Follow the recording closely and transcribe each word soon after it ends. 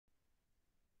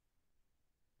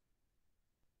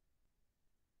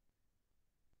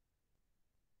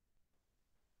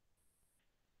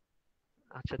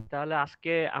আচ্ছা, তাহলে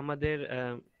আজকে আমাদের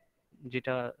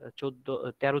যেটা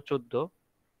 13-14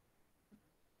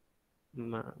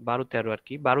 12-13 আর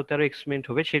কি, 12-13 এক্সপেরিমেন্ট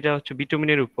হবে, সেটা হচ্ছে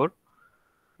বিটুমিনের উপর।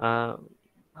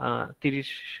 30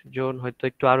 জন, হয়তো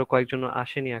একটু আরো কয়েকজন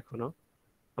আসেনি এখনো।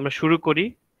 আমরা শুরু করি।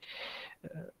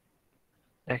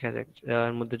 দেখা যাক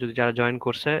এর মধ্যে যদি যারা জয়েন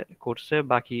করছে করছে,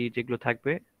 বাকি যেগুলো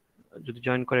থাকবে যদি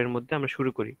জয়েন করে, এর মধ্যে আমরা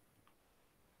শুরু করি।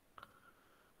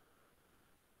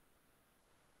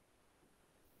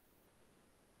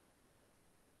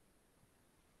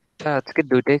 আজকে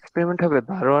দুইটা এক্সপেরিমেন্ট হবে,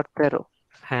 12 আর 13।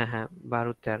 হ্যাঁ হ্যাঁ,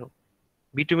 12-13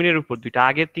 বিটুমিনের উপর দুইটা,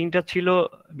 আগের তিনটা ছিল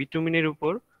বিটুমিনের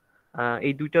উপর।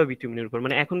 এই দুইটাও বিটুমিনের উপর,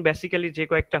 মানে এখন বেসিক্যালি যে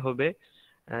কয়েকটা হবে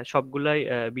সবগুলাই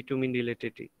বিটুমিন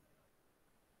রিলেটেডই।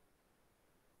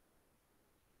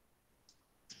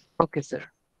 Okay sir.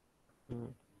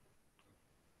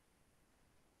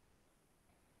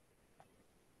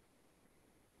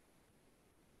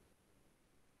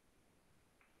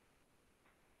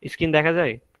 স্ক্রিন দেখা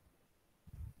যায়?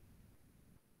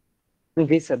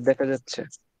 জি স্যার, দেখা যাচ্ছে।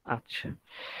 আচ্ছা,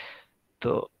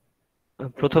 তো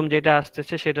প্রথম যেটা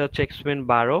আসতেছে সেটা হচ্ছে এক্সপেরিমেন্ট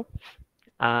 12।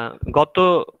 আহ, গত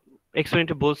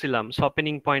এক্সপেরিমেন্টে বলছিলাম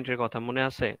সপেনিং পয়েন্টের কথা, মনে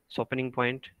আছে? সপেনিং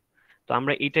পয়েন্ট, তো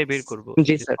আমরা এটাই বের করব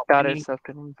জি যে স্যার, সপেনিং। টারের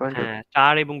software point. হ্যাঁ,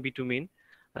 চার এবং বিটুমিন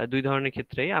দুই ধরনের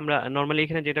ক্ষেত্রে আমরা নর্মালি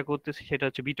এখানে যেটা করতেছি সেটা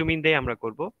হচ্ছে বিটুমিন দিয়ে আমরা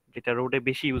করব, যেটা রোডে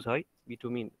বেশি ইউজ হয়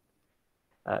বিটুমিন।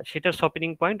 সেটার সপেনিং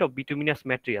point of bituminous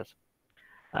materials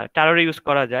টারোর use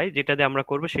করা যায়, যেটা দিয়ে আমরা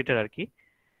করব সেটার আর কি।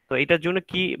 তো এটার জন্য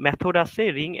কি মেথড আছে?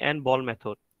 Ring and ball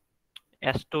method.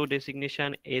 অ্যাস্টো designation,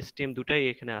 STM দুটাই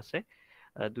এখানে আছে,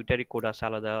 দুটারই কোড আছে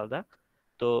আলাদা আলাদা।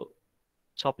 তো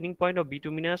সপেনিং point of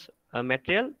bituminous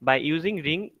material by using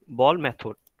ring ball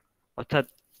method, অর্থাৎ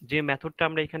যে মেথডটা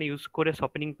আমরা এখানে ইউজ করে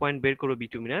সপেনিং পয়েন্ট বের করবো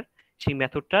বিটুমিনার, সেই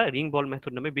মেথডটা রিং বল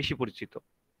মেথড নামে বেশি পরিচিত।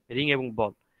 রিং এবং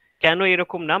বল কেন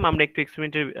এরকম নাম, আমরা একটু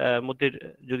এক্সপেরিমেন্টের মধ্যে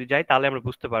যদি যাই তাহলে আমরা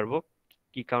বুঝতে পারবো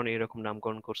কি কারণে এরকম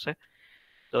নামকরণ করছে।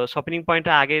 তো সপেনিং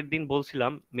পয়েন্টটা আগের দিন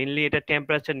বলছিলাম মেইনলি এটা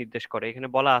টেম্পারেচার নির্দেশ করে। এখানে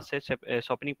বলা আছে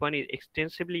সপেনিং point is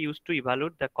extensively use to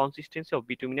evaluate the consistency of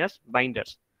bituminous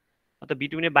বাইন্ডার্স, অর্থাৎ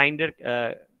বিটুমিনের বাইন্ডার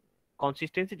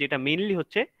কনসিস্টেন্সি, যেটা মেইনলি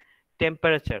হচ্ছে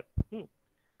টেম্পারেচার।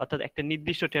 অর্থাৎ একটা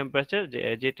নির্দিষ্ট টেম্পারেচার,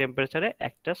 যে টেম্পারেচারে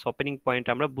একটা সপেনিং পয়েন্ট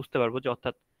আমরা বুঝতে পারবো যে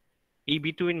অর্থাৎ এই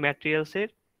বিটুইন ম্যাটেরিয়ালস এর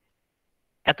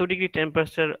এত ডিগ্রি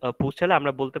টেম্পারেচার পৌঁছালে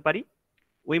আমরা বলতে পারি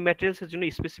ওই ম্যাটেরিয়ালস এর জন্য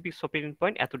স্পেসিফিক সপেনিং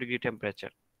পয়েন্ট এত ডিগ্রি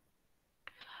টেম্পারেচার।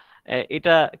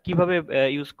 এটা কিভাবে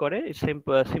ইউজ করে?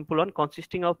 Simple one,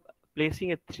 consisting of placing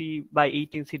A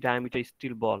 3/8 inch diameter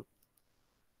still বল,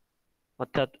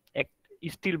 অর্থাৎ এক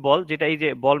স্টিল বল, যেটা এই যে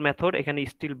বল মেথড, এখানে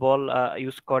স্টিল বল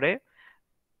ইউজ করে,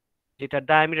 যেটা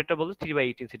ডায়ামিটারটা বলতে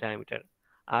 3/8 ইঞ্চি ডায়ামিটার।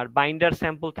 আর বাইন্ডার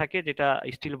স্যাম্পল থাকে যেটা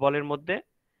স্টিল বলের মধ্যে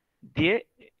দিয়ে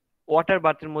ওয়াটার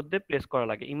বাথের মধ্যে প্লেস করা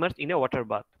লাগে, immerse in a water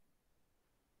bath.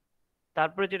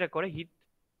 তারপরে যেটা করে, hit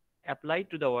apply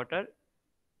to the water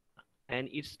and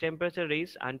its temperature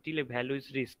raised until a value is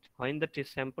reached when the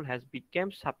test sample has become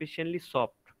sufficiently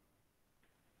soft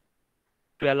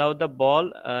to allow the ball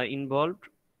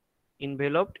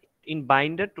enveloped in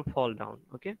binder to fall down.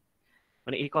 Okay,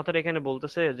 মানে এই কথাটা এখানে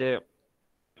বলতেছে যে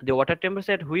the water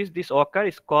temperature at which this occur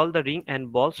is called the ring and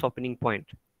ball softening point।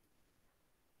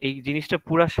 এই জিনিসটা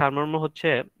পুরা সারমর্ম হচ্ছে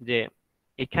যে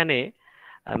এখানে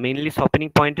মেইনলি সফেনিং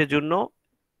পয়েন্টের জন্য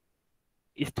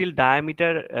স্টিল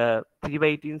ডায়ামিটার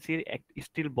 3/8 ইঞ্চির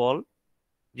স্টিল বল,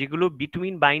 যেগুলো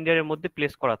বিটুইন বাইন্ডারের মধ্যে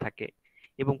প্লেস করা থাকে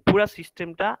এবং পুরা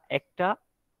সিস্টেমটা একটা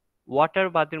ওয়াটার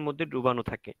বাথের মধ্যে ডুবানো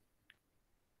থাকে।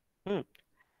 হুম।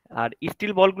 আর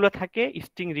স্টিল বলগুলো থাকে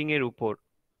স্টিং রিং এর উপর।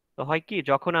 তো হয় কি,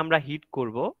 যখন আমরা হিট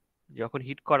করব, যখন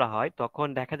হিট করা হয় তখন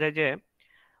দেখা যায় যে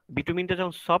বিটুমিনটা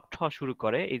যখন সফট হওয়া শুরু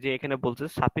করে, এই যে এখানে বলছে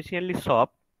সাফিসিয়েন্টলি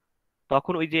সফট,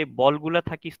 তখন ওই যে বলগুলা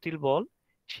থাকে স্টিল বল,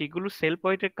 সেগুলো সেল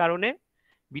পয়েন্টের কারণে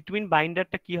বিটুইন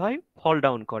বাইন্ডারটা কি হয়, ফল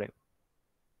ডাউন করে।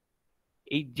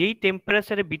 এই যেই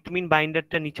টেম্পারেচারে বিটুইন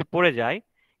বাইন্ডারটা নিচে পড়ে যায়,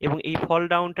 এবং এই ফল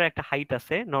ডাউনটার একটা হাইট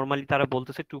আছে, নর্মালি তারা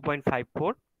বলতেছে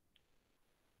 2.54।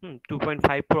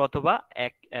 2.54 অথবা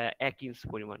 1 ইঞ্চ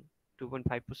পরিমাণ,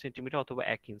 2.54 সেন্টিমিটার অথবা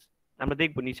 1 ইঞ্চ। আমরা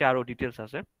দেখবো নিচে আরো ডিটেলস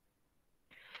আছে।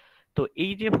 তো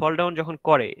এই যে ফল ডাউন যখন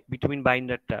করে বিটুইন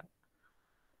বাইন্ডারটা,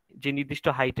 যে নির্দিষ্ট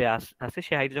হাইটে আছে,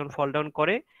 সেই হাইটে যখন ফল ডাউন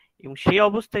করে, এবং সেই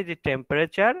অবস্থায় যে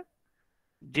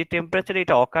টেম্পারেচারে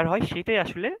এটা অকার হয়, সেটাই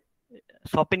আসলে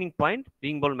সপেনিং পয়েন্ট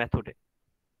রিং বল মেথডে।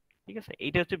 ঠিক আছে,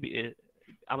 এইটা হচ্ছে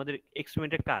আমাদের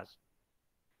এক্সপেরিমেন্টের কাজ।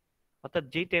 অর্থাৎ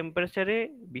যে টেম্পারেচারে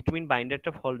বিটুইন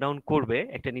বাইন্ডারটা ফল ডাউন করবে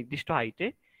একটা নির্দিষ্ট হাইটে,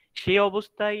 সেই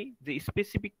অবস্থায় যে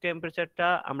স্পেসিফিক টেম্পারেচারটা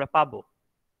আমরা পাবো,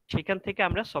 সেখান থেকে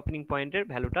আমরা সপেনিং পয়েন্টের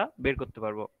ভ্যালুটা বের করতে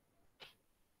পারবো।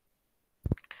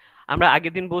 আমরা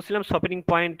আগের দিন বলছিলাম সফেনিং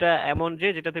পয়েন্টটা এমন যে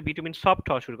যেটাতে বিটুমিন সফট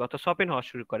হওয়া শুরু করে অর্থাৎ সফেন হওয়া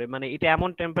শুরু করে, মানে এটা এমন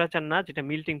টেম্পারেচার না যেটা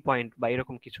মিল্টিং পয়েন্ট বা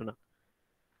এরকম কিছু না।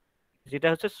 যেটা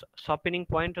হচ্ছে সফেনিং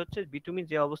পয়েন্ট হচ্ছে বিটুমিন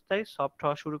যে অবস্থায় সফট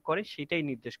হওয়া শুরু করে সেটাই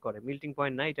নির্দেশ করে, মিল্টিং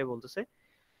পয়েন্ট না, এটা বলতেছে।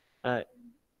 আহ,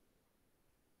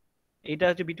 এটা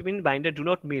হচ্ছে bitumen binder do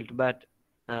not mint but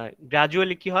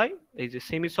gradually কি হয়, এই যে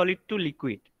semi solid two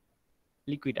liquid.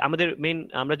 Liquid আমাদের মেইন,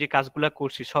 আমরা যে কাজগুলা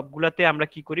করছি সবগুলাতে আমরা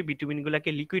কি করি, বিটুমিন গুলাকে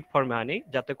লিকুইড ফর্মে আনি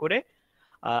যাতে করে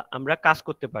আমরা কাজ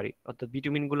করতে পারি, অর্থাৎ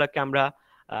ভিটামিন গুলাকে আমরা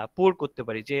পোর করতে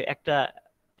পারি, যে একটা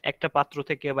একটা পাত্র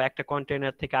থেকে বা একটা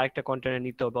কন্টেনার থেকে আরেকটা কন্টেনার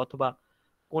নিতে হবে, অথবা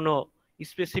কোনো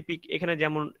স্পেসিফিক, এখানে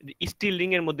যেমন স্টিল রিং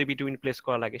এর মধ্যে ভিটামিন প্লেস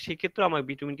করা লাগে, সেই ক্ষেত্রে আমার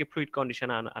ভিটামিনকে ফ্লুইড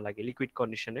কন্ডিশনে আনা লাগে, লিকুইড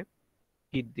কন্ডিশনে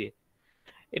হিট দিয়ে।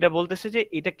 এটা বলতেছে যে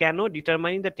এটা কেন,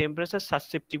 determining the temperature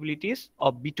সাসেপ্টিবিলিটিস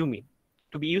of bitumen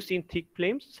two B use in thick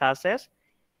flames such as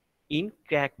in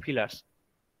crack fillers.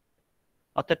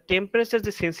 অর্থাৎ টেম্পারেচার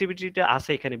যে সেন্সিটিভিটিটা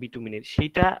আছে এখানে বিটুমিনের,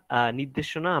 সেইটা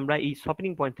নির্দেশনা আমরা এই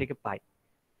সফেনিং পয়েন্ট থেকে পাই।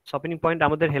 সফেনিং পয়েন্ট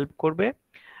আমাদের হেল্প করবে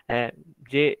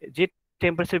যে যে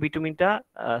টেম্পারেচার বিটুমিনটা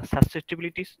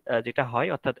সাসেপ্টিবিলিটি যেটা হয়,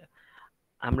 অর্থাৎ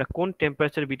আমরা কোন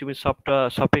টেম্পারেচার বিটুমিন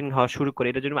সফেনিং হওয়া শুরু করে,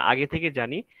 এটা যদি আমরা আগে থেকে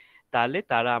জানি তাহলে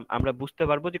আমরা বুঝতে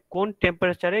পারবো যে কোন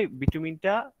টেম্পারেচারে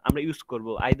বিটুমিনটা আমরা ইউজ করব,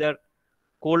 আইদার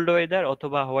কোল্ড ওয়েদার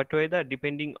অথবা hot weather,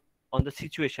 depending on the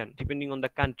situation, depending on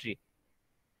the country.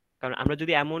 কারণ আমরা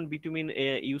যদি এমন বিটুমিন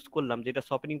ইউজ করলাম যেটা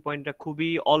সফেনিং পয়েন্টটা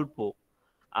খুবই অল্প,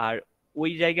 আর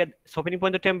ওই জায়গায় সফেনিং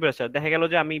পয়েন্ট টেম্পারেচার দেখা গেল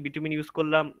যে আমি বিটুমিন ইউজ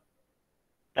করলাম,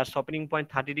 তার সফেনিং পয়েন্ট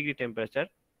 30 ডিগ্রি টেম্পারেচার,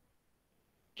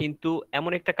 কিন্তু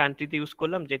এমন একটা কান্ট্রিতে ইউজ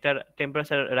করলাম যেটার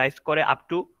টেম্পারেচার রাইজ করে আপ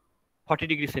টু 40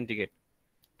 ডিগ্রি সেন্টিগ্রেড,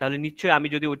 তাহলে নিশ্চয়ই আমি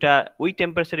যদি ওই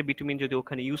টেম্পারেচারে বিটুমিন যদি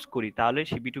ওখানে ইউজ করি তাহলে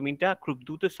সেই বিটুমিনটা খুব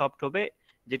দ্রুত সফট হবে,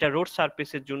 যেটা রোড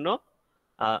সারফেসের জন্য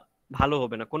আহ, ভালো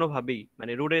হবে না কোনোভাবেই,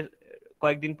 মানে রোডে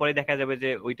কয়েকদিন পরে দেখা যাবে যে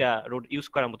ওইটা রোড ইউজ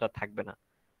করার মতো আর থাকবে না।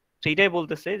 সেইটাই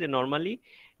বলতেছে যে normally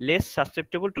less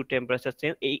susceptible two temperature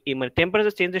change, মানে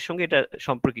টেম্পারেচার চেঞ্জের সঙ্গে এটা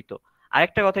সম্পর্কিত।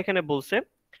 আরেকটা কথা এখানে বলছে,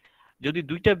 যদি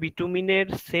দুইটা বিটুমিনের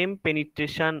সেম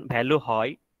পেনিট্রেশন ভ্যালু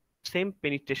হয়, সেম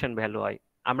পেনিট্রেশন ভ্যালু হয়,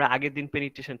 আমরা আগের দিন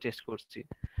পেনিট্রেশন টেস্ট করছি,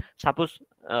 সাপোজ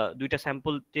দুইটা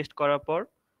স্যাম্পল টেস্ট করার পর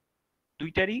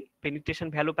দুইটারই পেনিট্রেশন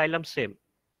ভ্যালু পাইলাম সেম,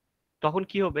 তখন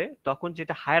কি হবে, তখন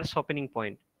যেটা higher সফেনিং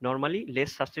point normally less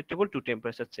susceptible two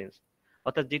temperature change,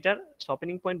 অর্থাৎ যেটার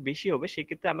সফেনিং পয়েন্ট বেশি হবে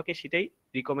সেক্ষেত্রে আমাকে সেটাই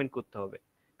রিকমেন্ড করতে হবে,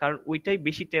 কারণ ওইটাই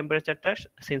বেশি টেম্পারেচারটা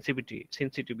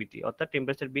সেন্সিটিভিটি, অর্থাৎ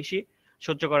টেম্পারেচার বেশি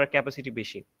সহ্য করার ক্যাপাসিটি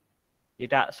বেশি,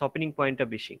 যেটা সফেনিং পয়েন্টটা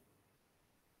বেশি।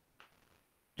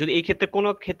 যদি এই ক্ষেত্রে কোনো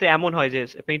ক্ষেত্রে এমন হয় যে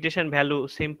পেনিট্রেশন ভ্যালু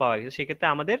সেম পাওয়া গেছে, সেক্ষেত্রে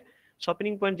আমাদের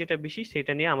সফেনিং পয়েন্ট যেটা বেশি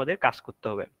সেটা নিয়ে আমাদের কাজ করতে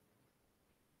হবে।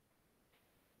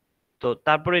 তো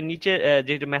তারপরে নিচে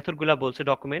যে মেথড গুলা বলছে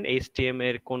ডকুমেন্ট এইচটিএম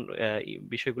এর কোন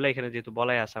বিষয়গুলো এখানে যেহেতু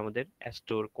বলাই আছে, আমাদের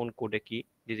স্টোর কোন কোডে কি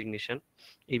ডিজিগনেশন,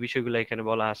 এই বিষয়গুলো এখানে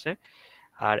বলা আছে।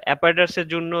 আর অ্যাপারেটাস এর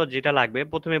জন্য যেটা লাগবে,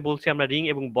 প্রথমে বলছি আমরা রিং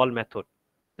এবং বল মেথড।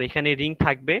 তো এখানে রিং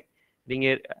থাকবে, রিং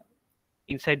এর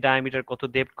ইনসাইড ডায়ামিটার কত,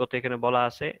 ডেপথ কত এখানে বলা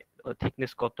আছে,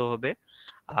 থিকনেস কত হবে,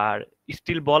 আর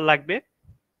স্টিল বল লাগবে।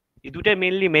 এই দুটাই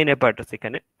মেইনলি মেইন অ্যাপারেটাস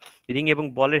এখানে। রিং এবং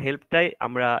বলের হেল্পটাই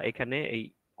আমরা এখানে এই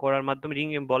করার মাধ্যমে, রিং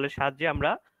এবং বলের সাহায্যে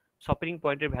আমরা সফেনিং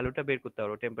পয়েন্টের ভ্যালুটা বের করতে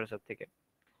পারবো টেম্পারেচার থেকে।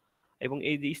 এবং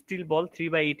এই যে still ball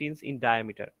 3/8 inch in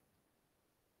diameter,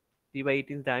 3/8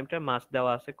 inch diameter, মাস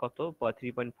দেওয়া আছে কত,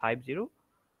 3.50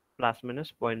 প্লাস মাইনাস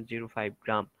 0.05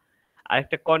 গ্রাম। আর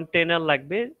একটা কন্টেনার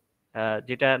লাগবে,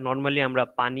 যেটা নর্মালি আমরা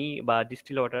পানি বা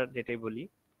ডিস্টিল ওয়াটার যেটাই বলি,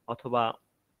 অথবা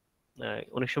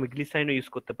অনেক সময় গ্লিসারিনও ইউজ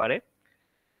করতে পারে।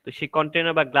 তো সেই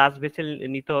কন্টেনার বা গ্লাস ভেসেল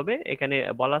নিতে হবে, এখানে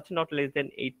বলা আছে not less than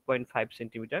 8.5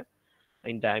 centimetre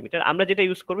in diameter. আমরা যেটা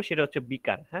ইউজ করবো সেটা হচ্ছে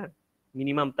বিকার, হ্যাঁ,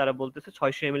 মিনিমাম তারা বলতেছে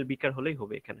 600 ml বিকার হলেই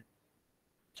হবে, এখানে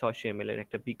 600 ml এর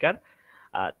একটা বিকার।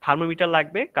 থার্মোমিটার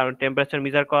লাগবে কারণ টেম্পারেচার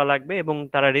মেজার করা লাগবে, এবং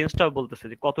তারা রেঞ্জটাও বলতেছে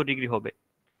যে কত ডিগ্রি হবে।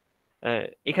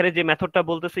 এখানে যে মেথডটা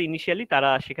বলতেছে ইনিশিয়ালি, তারা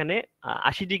সেখানে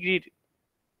 80 ডিগ্রির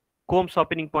কম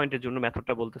সফেনিং পয়েন্টের জন্য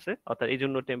মেথডটা বলতেছে, অর্থাৎ এই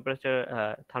জন্য টেম্পারেচার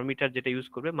থার্মোমিটার যেটা ইউজ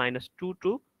করবে -2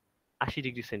 টু 80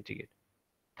 ডিগ্রি সেন্টিগ্রেড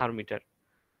থার্মোমিটার।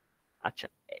 আচ্ছা,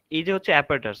 এই যে হচ্ছে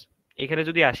অ্যাপারেটাস, এখানে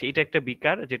যদি আসি, এটা একটা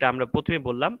বিকার যেটা আমরা প্রথমে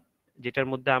বললাম, যেটার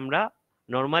মধ্যে আমরা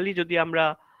নর্মালি যদি আমরা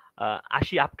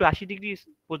 80 আপ টু 80 ডিগ্রি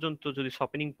পর্যন্ত যদি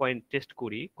সফেনিং পয়েন্ট টেস্ট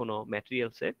করি কোনো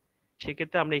ম্যাটেরিয়ালসে,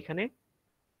 সেক্ষেত্রে আমরা এখানে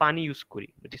পানি ইউজ করি,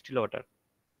 ডিস্টিল ওয়াটার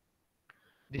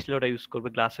ইউজ করবে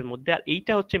গ্লাসের মধ্যে। আর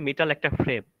এইটা হচ্ছে মেটাল একটা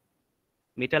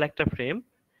ফ্রেম,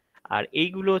 আর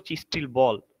এইগুলো হচ্ছে স্টিল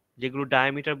বল, যেগুলো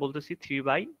ডায়ামিটার বলতেছি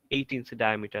 3/8 ইঞ্চ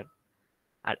ডায়ামিটার।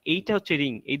 আর এইটা হচ্ছে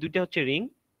রিং, এই দুইটা হচ্ছে রিং।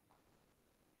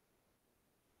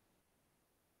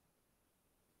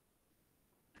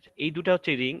 এই দুটা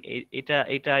হচ্ছে রিং, এটা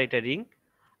এটা এটা রিং।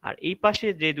 আর এই পাশে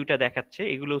যে দুটা দেখাচ্ছে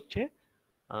এগুলো হচ্ছে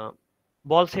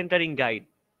বল সেন্টারিং গাইড,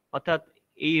 অর্থাৎ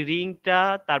এই রিংটা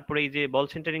তারপরে এই যে বল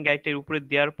সেন্টারিং গাইডটার উপরে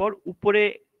দেওয়ার পর উপরে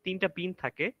 3টা পিন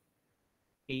থাকে,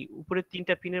 এই উপরে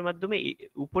 3টা পিনের মাধ্যমে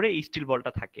উপরে স্টিল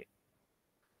বলটা থাকে।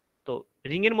 তো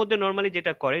রিং এর মধ্যে নর্মালি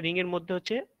যেটা করে, রিং এর মধ্যে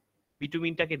হচ্ছে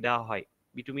বিটুমিনটাকে দেওয়া হয়,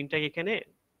 বিটুমিনটাকে এখানে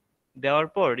দেওয়ার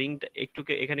পর রিংটা একটু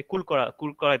এখানে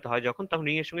কুল করাতে হয় যখন, তখন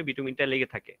রিং এর সঙ্গে বিটুমিনটা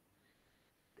লেগে থাকে।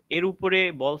 এর উপরে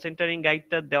বল সেন্টারিং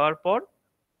গাইডটা দেওয়ার পর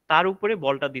তার উপরে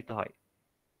বলটা দিতে হয়।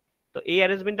 তো এই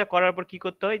অ্যারেঞ্জমেন্টটা করার পর কি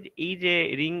করতে হয়, এই যে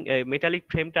রিং মেটালিক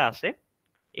ফ্রেমটা আছে,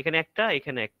 এখানে একটা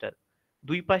এখানে একটা,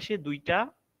 দুই পাশে দুইটা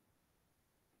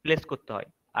প্লেস করতে হয়।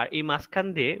 আর এই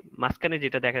মাঝখানে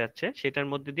যেটা দেখা যাচ্ছে সেটার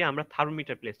মধ্যে দিয়ে আমরা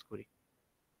থার্মোমিটার প্লেস করি।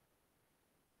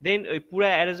 দেন ওই পুরো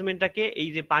অ্যারেঞ্জমেন্টটাকে এই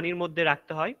যে পানির মধ্যে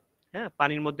রাখতে হয়। হ্যাঁ,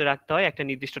 পানির মধ্যে রাখতে হয় একটা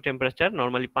নির্দিষ্ট টেম্পারেচার,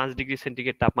 নর্মালি 5 ডিগ্রি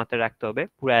সেন্টিগ্রেড তাপমাত্রায় রাখতে হবে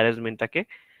পুরো অ্যারেঞ্জমেন্টটাকে।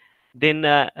 দেন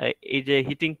এই যে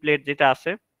হিটিং প্লেট যেটা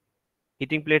আছে,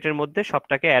 হিটিং প্লেটের মধ্যে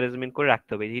সবটাকে অ্যারেঞ্জমেন্ট করে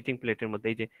রাখতে হবে। হিটিং প্লেটের মধ্যে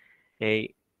এই যে এই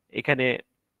এখানে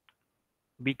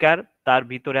বিকার, তার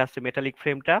ভিতরে আছে মেটালিক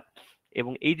ফ্রেমটা,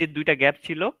 এবং এই যে দুইটা গ্যাপ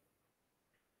ছিল,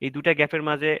 এই দুইটা গ্যাপের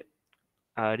মাঝে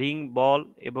রিং, বল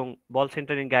এবং বল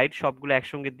সেন্টারিং গাইড সবগুলো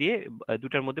একসঙ্গে দিয়ে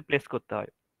দুটার মধ্যে প্লেস করতে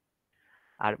হয়।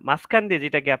 আর মাঝখান দিয়ে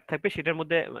যেটা গ্যাপ থাকবে সেটার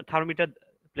মধ্যে থার্মোমিটার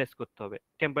প্লেস করতে হবে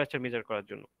টেম্পারেচার মেজার করার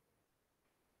জন্য।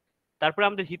 তারপরে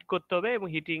আমাদের হিট করতে হবে, এবং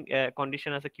হিটিং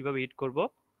কন্ডিশন আছে কিভাবে হিট করব।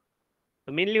 তো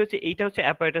মেইনলি হচ্ছে এইটা হচ্ছে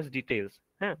অ্যাপারেটাস ডিটেইলস।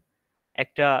 হ্যাঁ,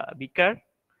 একটা বিকার,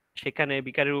 সেখানে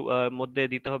বিকারের মধ্যে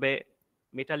দিতে হবে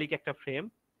মেটালিক একটা ফ্রেম,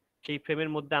 সেই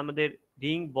ফ্রেমের মধ্যে আমাদের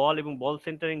রিং, বল এবং বল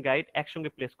সেন্টারিং গাইড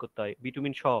একসঙ্গে প্লেস করতে হয়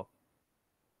বিটুমিন সহ,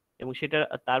 এবং সেটা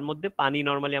তার মধ্যে পানি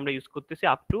নরমালি আমরা ইউজ করতেছি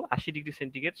up to 80 degree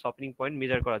centigrade সফটেনিং point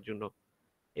measure করার জন্য,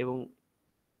 এবং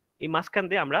এই মাঝখান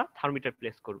দিয়ে আমরা থার্মোমিটার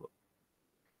প্লেস করব।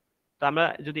 তো আমরা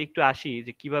যদি একটু আসি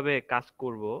যে কিভাবে কাজ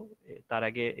করব, তার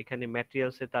আগে এখানে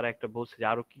ম্যাটেরিয়ালসে তারা একটা বলছে যে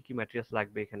আরো কি কি ম্যাটেরিয়ালস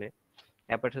লাগবে এখানে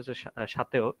অ্যাপারেটাসের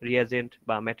সাথেও, রিয়াজেন্ট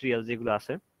বা ম্যাটেরিয়াল যেগুলো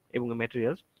আছে, এবং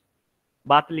materials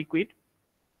bath liquid,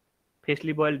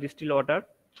 freshly boiled distil water,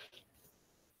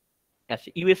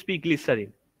 USP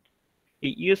glycerine.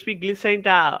 এই ইউএসপি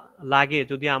গ্লিসারিনটা লাগে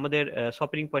যদি আমাদের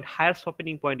সফটেনিং পয়েন্ট, হায়ার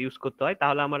সফটেনিং পয়েন্ট ইউজ করতে হয়,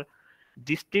 তাহলে আমার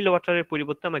ডিস্টিল ওয়াটারের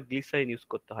পরিবর্তে আমার গ্লিসারিন ইউজ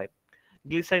করতে হয়।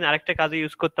 গ্লিসারিন আরেকটা কাজে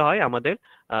ইউজ করতে হয় আমাদের,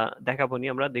 দেখাবো নি,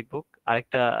 আমরা দেখবো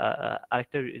আরেকটা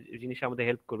জিনিস আমাদের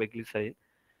হেল্প করবে glycerine.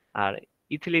 R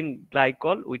ethylene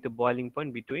glycol with boiling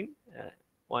point between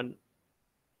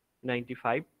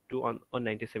 195 two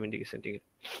 197 degree centigrade,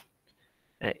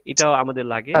 এটাও আমাদের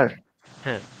লাগে। আর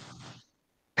হ্যাঁ,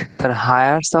 তার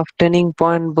হায়ার সফটেনিং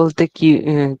পয়েন্ট বলতে কি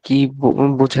কি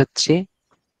বোঝাচ্ছে?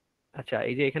 আচ্ছা,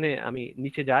 এই যে এখানে আমি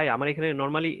নিচে যাই, আমার এখানে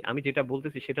নরমালি আমি যেটা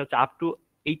বলতেছি সেটা হচ্ছে আপ টু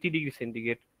 80 ডিগ্রি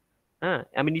সেন্টিগ্রেড। হ্যাঁ,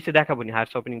 আমি নিচে দেখাবো নি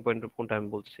হায়ার সফটেনিং পয়েন্ট কোনটা আমি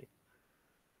বলছি।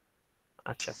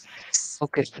 আচ্ছা,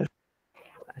 okay sir.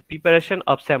 Preparation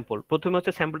of sample, প্রথমে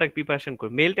হচ্ছে স্যাম্পলটাকে প্রিপারেশন করি।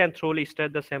 Melt and thoroughly star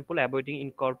the sample avoiding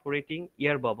incorporating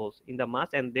air bubbles in the mass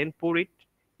and then poor it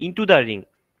into the ring.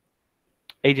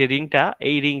 এই যে রিংটা,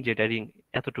 এই রিং যেটা রিং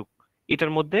এতটুক,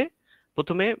 এটার মধ্যে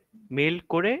প্রথমে মেল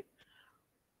করে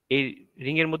এই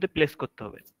রিং এর মধ্যে প্লেস করতে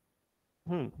হবে।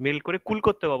 মেল করে কুল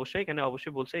করতে হবে অবশ্যই, এখানে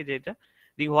অবশ্যই বলছে যে এটা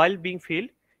ring while being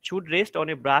filled should rest on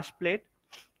a brush plate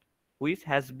which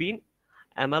has been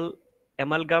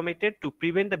amalgamated to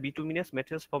prevent the bituminous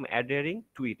materials from adhering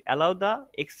to it. Allow the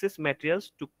excess materials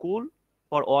to cool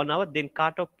for 1 hour, then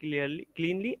cut off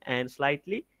cleanly and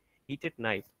slightly heated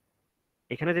knife.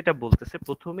 এখানে যেটা বলতেছে,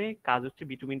 প্রথমে কাজ হচ্ছে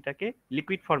বিটুমিনটাকে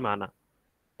liquid ফর্মে আনা,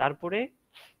 তারপরে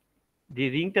যে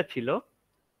রিংটা ছিল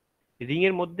রিং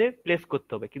এর মধ্যে প্লেস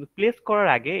করতে হবে। কিন্তু প্লেস করার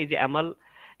আগে এই যে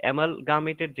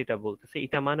অ্যামালগামেটেড যেটা বলতেছে,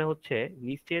 এটা মানে হচ্ছে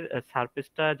নিচের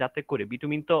সারফেসটা যাতে করে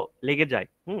বিটুমিন তো লেগে যায়।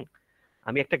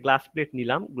 আমি একটা গ্লাস প্লেট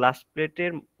নিলাম, গ্লাস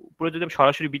প্লেটের উপরে যদি আমি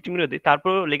সরাসরি বিটুমিনও দিই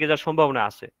তারপরেও লেগে যাওয়ার সম্ভাবনা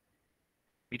আছে,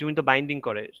 বিটুমিন তো বাইন্ডিং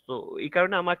করে। তো এই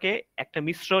কারণে আমাকে একটা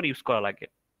মিশ্রণ ইউজ করা লাগে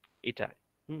এটা।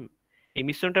 এই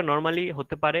মিশ্রণটা নর্মালি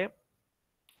হতে পারে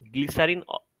গ্লিসারিন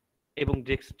এবং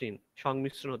ডেক্সট্রিন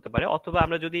সংমিশ্রণ হতে পারে, অথবা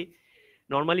আমরা যদি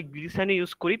নর্মালি গ্লিসারিন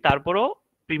ইউজ করি তারপরেও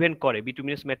প্রিভেন্ট করে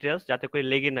বিটুমিনাস ম্যাটেরিয়ালস যাতে করে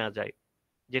লেগে না যায়,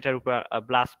 যেটার উপর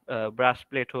ব্রাশ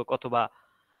প্লেট হোক অথবা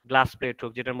গ্লাস প্লেট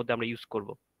হোক যেটার মধ্যে আমরা ইউজ করব,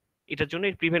 এটার জন্য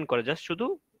প্রিভেন্ট করে, জাস্ট শুধু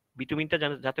বিটুমিনটা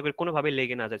যাতে করে কোনোভাবে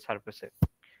লেগে না যায় সারফেসে।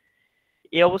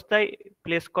 এই অবস্থায়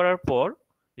প্লেস করার পর,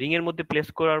 রিং এর মধ্যে প্লেস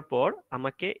করার পর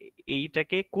আমাকে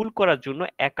এইটাকে কুল করার জন্য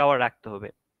 1 আওয়ার রাখতে হবে,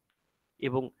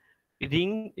 এবং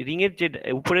রিং এর যে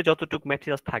উপরে যতটুকু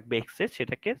ম্যাটেরিয়ালস থাকবে এক্সেস,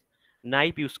 সেটাকে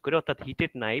নাইফ ইউজ করে, অর্থাৎ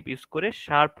হিটেড নাইফ ইউজ করে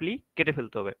শার্পলি কেটে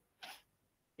ফেলতে হবে।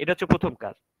 এটা হচ্ছে প্রথম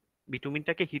কাজ।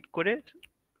 বিটুমিনটাকে হিট করে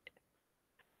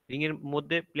রিং এর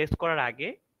মধ্যে প্লেস করার আগে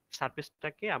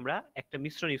সারফেসটাকে আমরা একটা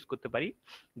মিশ্রণ ইউজ করতে পারি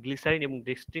গ্লিসারিন এবং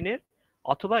ডেক্সট্রিনের,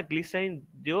 অথবা গ্লিসারিন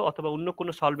দিয়েও অথবা অন্য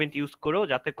কোনো সলভেন্ট ইউজ করেও,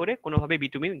 যাতে করে কোনোভাবে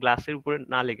বিটুমিন গ্লাসের উপরে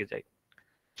না লেগে যায়,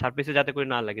 সারফেসে যাতে করে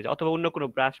না লেগে যায়, অথবা অন্য কোনো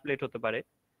ব্রাশ প্লেট হতে পারে।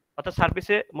 অর্থাৎ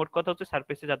সারফেসে, মোট কথা হচ্ছে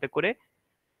সারফেসে যাতে করে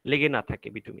লেগে না থাকে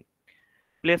বিটুমিন।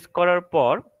 প্লেস করার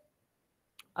পর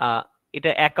এটা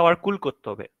 1 আওয়ার কুল করতে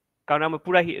হবে, কারণ আমার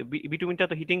পুরা বিটুমিনটা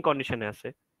তো হিটিং কন্ডিশনে আছে।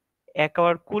 1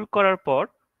 আওয়ার কুল করার পর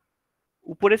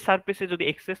উপরের সারফেসে যদি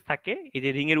এক্সেস থাকে, এই যে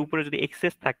রিং এর উপরে যদি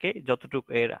এক্সেস থাকে, যতটুকু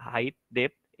এর হাইট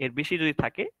ডেপথ এর বেশি যদি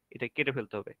থাকে, এটা কেটে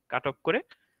ফেলতে হবে, কাট অফ করে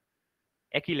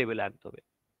একই লেভেলে আনতে হবে।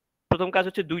 প্রথম কাজ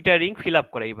হচ্ছে 2টা রিং ফিল আপ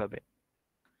করা, এইভাবে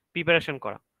প্রিপারেশন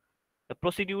করা।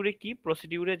 প্রসিডিউরে কি,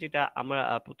 প্রসিডিউরে যেটা আমরা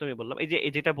প্রথমে বললাম, এই যে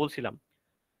যেটা বলছিলাম,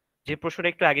 যে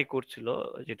প্রশ্নটা একটু আগে করছিল,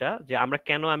 যেটা যে আমরা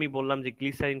কেন আমি বললাম যে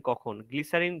গ্লিসারিন কখন,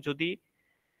 গ্লিসারিন যদি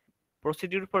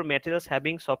procedure for materials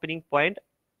having সফটেনিং point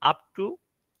up to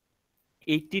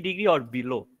 80 degree or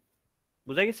below,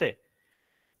 বুঝা গেছে?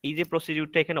 এই যে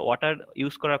প্রসিডিউরটা এখানে ওয়াটার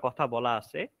ইউজ করার কথা বলা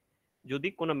আছে, যদি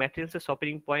কোনো ম্যাটেরিয়ালস এর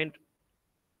সফটেনিং পয়েন্ট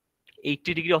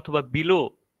 80 ডিগ্রি অথবা বিলো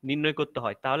নির্ণয় করতে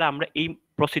হয়, তাহলে আমরা এই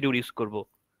প্রসিডিউর ইউজ করব।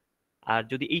 আর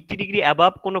যদি 80 ডিগ্রি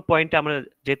অ্যাবাভ কোনো পয়েন্টে আমরা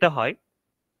যেতে হয়,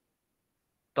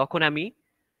 তখন আমি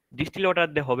ডিস্টিল ওয়াটার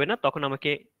দিয়ে হবে না, তখন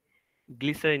আমাকে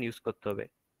গ্লিসারিন ইউজ করতে হবে।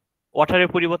 ওয়াটারের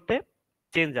পরিবর্তে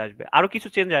চেঞ্জ আসবে, আরো কিছু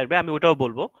চেঞ্জ আসবে, আমি ওটাও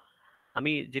বলবো।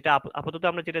 আমি যেটা আপাতত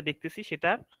আমরা যেটা দেখতেছি,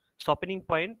 সেটা সফটেনিং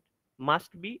point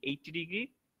must be 80 degree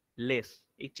less,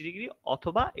 80 degree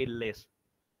অথবা এর লেস,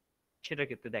 সেটার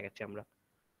ক্ষেত্রে দেখাচ্ছি আমরা।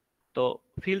 তো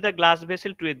feel the glass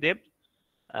vessel two A depth,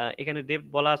 এখানে ডেপথ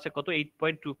বলা আছে কত,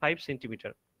 8.25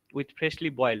 centimetre, with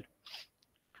freshly boiled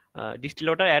distil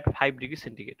water at 5 degree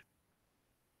centigrade.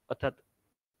 অর্থাৎ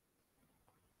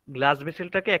গ্লাস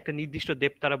ভেসেলটাকে একটা নির্দিষ্ট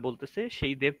ডেপথ তারা বলতেছে,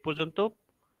 সেই ডেপথ পর্যন্ত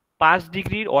 5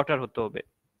 ডিগ্রির ওয়াটার হতে হবে।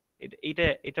 এটা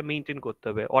এটা মেইনটেইন করতে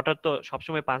হবে। ওয়াটার তো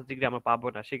সবসময় 5 ডিগ্রি আমরা পাবো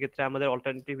না, সেক্ষেত্রে আমাদের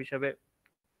অল্টারনেটিভ হিসাবে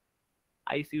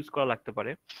আইস ইউজ করা লাগতে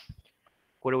পারে,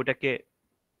 করে ওটাকে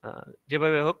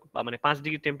যেভাবে হোক মানে 5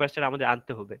 ডিগ্রি টেম্পারেচার আমাদের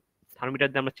আনতে হবে। থার্মোমিটার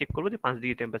দিয়ে আমরা চেক করবো যে 5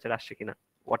 ডিগ্রি টেম্পারেচার আসছে কিনা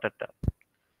ওয়াটারটা।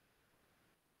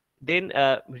 দেন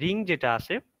রিং যেটা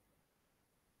আছে,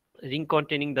 রিং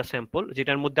কন্টেনিং দ্য স্যাম্পল,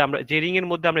 যেটার মধ্যে আমরা, যে রিং এর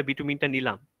মধ্যে আমরা বিটুমিনটা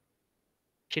নিলাম,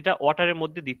 সেটা ওয়াটারের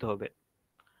মধ্যে দিতে হবে।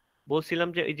 বলছিলাম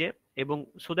যে এই যে, এবং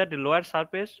so that the lower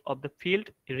surface of the field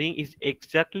ring is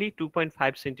exactly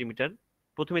 2.5 centimetre,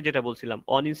 প্রথমে যেটা বলছিলাম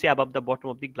 1 ইঞ্চি above the bottom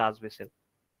of the glass vessel.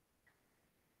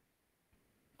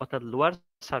 অর্থাৎ লোয়ার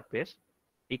সারফেস,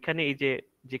 এখানে এই যে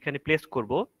যেখানে প্লেস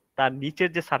করব, তার নিচের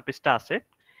যে সারফেসটা আছে,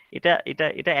 এটা এটা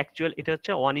এটা অ্যাকচুয়াল, এটা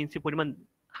হচ্ছে 1 ইঞ্চি পরিমাণ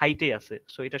হাইটে আছে,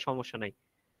 সো এটা সমস্যা নাই।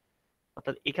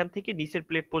 অর্থাৎ এখান থেকে নিচের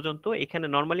প্লেট পর্যন্ত, এখানে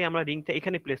নর্মালি আমরা রিংটা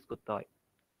এখানে প্লেস করতে হয়,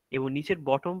 এবং নিচের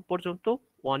বটম পর্যন্ত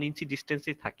 1 ইঞ্চি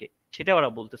ডিস্টেন্সই থাকে, সেটা ওরা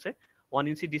বলতেছে 1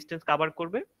 ইঞ্চি ডিস্টেন্স কভার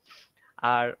করবে।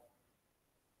 আর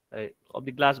of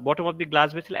the glass bottom of the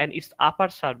glass vessel and its upper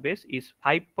surface is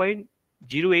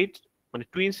 5.08, মানে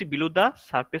 2 ইঞ্চি below the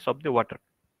surface of the water.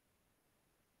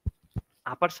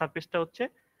 আপার সারফেসটা হচ্ছে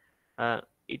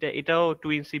এটাও 2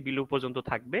 ইঞ্চি বিলো পর্যন্ত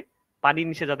থাকবে, পানির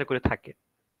নিচে যাতে করে থাকে।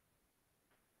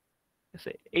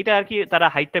 এটা আর কি তারা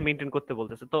হাইটটা মেনটেন করতে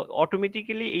বলতেছে। তো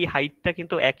অটোমেটিক্যালি এই হাইটটা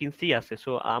কিন্তু 1 ইঞ্চি আছে,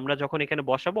 সো আমরা যখন এখানে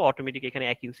বসাবো অটোমেটিক এখানে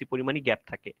 1 ইঞ্চি পরিমাণই গ্যাপ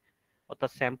থাকে।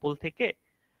 অর্থাৎ স্যাম্পল থেকে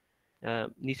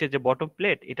নিচে যে বটম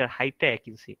প্লেট, এটার হাইটটা 1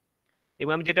 ইঞ্চি।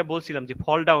 এবং আমি যেটা বলছিলাম যে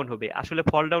ফল ডাউন হবে, আসলে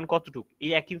ফল ডাউন কতটুকু,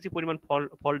 এই 1 ইঞ্চি পরিমাণ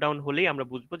ফল ডাউন হলেই আমরা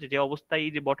বুঝবো যে অবস্থায়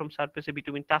এই যে বটম সারফেসে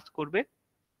বিটুমিন টাচ করবে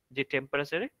যে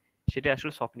টেম্পারেচারে, সেটা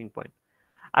আসলে সফটেনিং পয়েন্ট।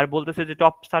 আর বলতেছে যে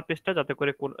টপ সারফেসটা যাতে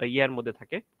করে কোন ইয়ার মধ্যে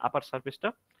থাকে, আপার সারফেসটা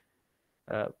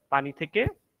পানি থেকে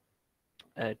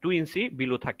 2 ইঞ্চি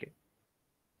বিলো থাকে।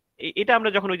 এটা আমরা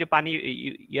যখন ওই যে পানি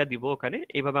ইয়া দিব ওখানে,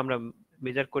 এইভাবে আমরা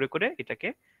মেজার করে করে এটাকে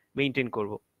মেইনটেইন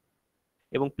করব।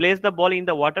 এবং place the ball in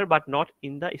the water but not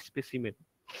in the specimen.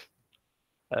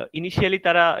 Initially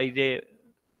তারা এই যে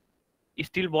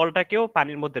স্টিল বলটাকেও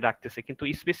পানির মধ্যে রাখতেছে, কিন্তু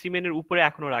স্পেসিমেনের উপরে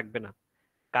এখনো রাখবে না।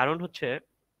 কারণ হচ্ছে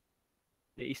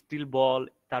স্টিল বল,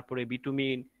 তারপরে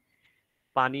বিটুমিন,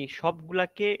 পানি,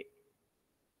 সবগুলাকে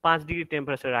 5 ডিগ্রি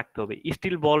টেম্পারেচার রাখতে হবে।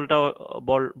 স্টিল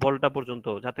বলটা পর্যন্ত,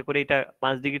 যাতে করে এটা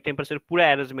 5 ডিগ্রি টেম্পারেচার পুরো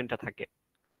অ্যারেঞ্জমেন্টটা থাকে।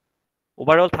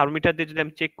 ওভারঅল থার্মোমিটার দিয়ে যদি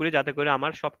আমি চেক করি, যাতে করে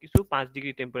আমার সবকিছু 5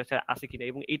 ডিগ্রি টেম্পারেচার আছে কিনা,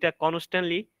 এবং এটা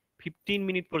কনস্ট্যান্টলি 15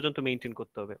 মিনিট পর্যন্ত মেইনটেইন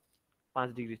করতে হবে 5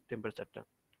 ডিগ্রি টেম্পারেচারটা,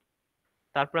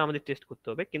 তারপর আমাদের টেস্ট করতে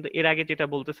হবে। কিন্তু এর আগে যেটা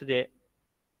বলতেছে যে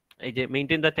এই যে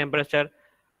মেইনটেইন দ্য টেম্পারেচার,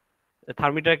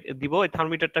 থার্মোমিটার দিব, এই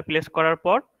থার্মোমিটারটা প্লেস করার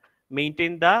পর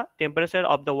maintain the temperature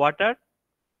of the water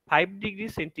 5 degree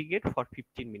centigrade for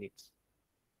 15 minutes.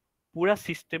 পুরা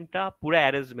সিস্টেমটা, পুরা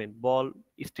অ্যারেঞ্জমেন্ট, বল,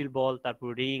 স্টিল বল, তারপর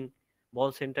রিং, বল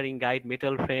সেন্টারিং গাইড,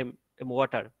 মেটাল ফ্রেম এবং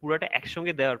ওয়াটার, পুরোটা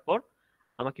একসঙ্গে দেওয়ার পর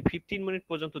আমাকে 15 মিনিট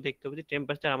পর্যন্ত দেখতে হবে যে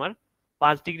টেম্পারেচার আমার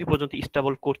 5 ডিগ্রি পর্যন্ত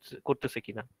স্টেবল করতেছে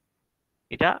কিনা।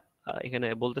 এটা এখানে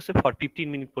বলতেছে ফর 15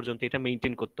 মিনিট পর্যন্ত এটা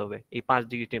মেনটেন করতে হবে, এই 5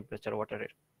 ডিগ্রি টেম্পারেচার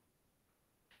ওয়াটারের।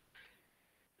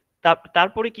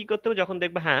 তারপরে কি করতে হবে, যখন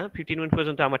দেখবে হ্যাঁ 15 মিনিট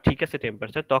পর্যন্ত আমার ঠিক আছে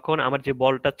টেম্পারেচার, তখন আমার যে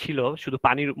বলটা ছিল শুধু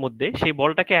পানির মধ্যে, সেই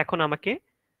বলটাকে এখন আমাকে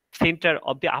centre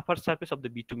of the upper surface of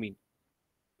the bitumen,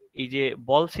 এই যে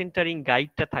বল সেন্টারিং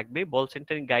গাইডটা থাকবে, বল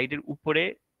সেন্টারিং গাইডের উপরে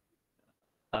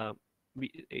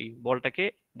এই বলটাকে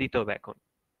দিতে হবে এখন।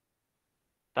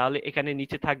 তাহলে এখানে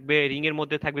নিচে থাকবে, রিং এর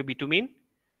মধ্যে থাকবে বিটুমিন,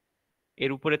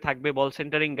 এর উপরে থাকবে বল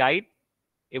সেন্টারিং গাইড,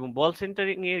 এবং বল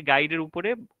সেন্টারিং এর গাইডের উপরে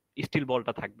স্টিল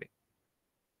বলটা থাকবে।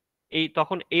 এই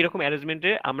তখন এইরকম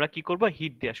অ্যারেঞ্জমেন্টে আমরা কি করব,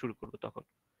 হিট দেওয়া শুরু করব। তখন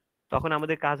তখন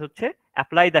আমাদের কাজ হচ্ছে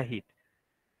অ্যাপ্লাই দা হিট।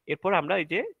 এরপর আমরা এই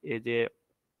যে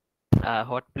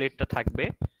হট প্লেটটা থাকবে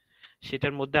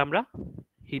সেটার মধ্যে আমরা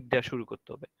হিট দেওয়া শুরু করতে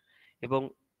হবে, এবং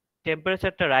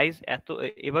টেম্পারেচারটা রাইজ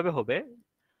এভাবে হবে,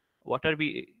 ওয়াটার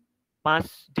 5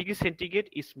 ডিগ্রি সেন্টিগ্রেড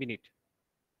ইস মিনিট,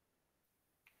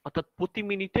 অর্থাৎ প্রতি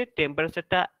মিনিটে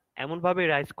টেম্পারেচারটা এমন ভাবে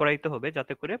রাইজ করাইতে হবে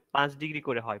যাতে করে 5 ডিগ্রি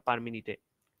করে হয় পার মিনিটে।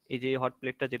 এই যে হট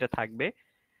প্লেটটা যেটা থাকবে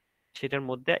সেটার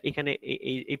মধ্যে, এখানে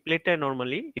এই প্লেটটা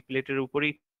নরমালি এই প্লেটের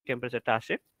উপরেই টেম্পারেচারটা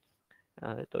আসে।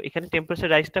 তো এখানে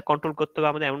টেম্পারেচার রাইজটা কন্ট্রোল করতে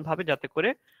হবে আমাদের এমন ভাবে যাতে করে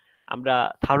আমরা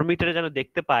থার্মোমিটারে যেন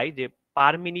দেখতে পাই যে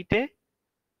পার মিনিটে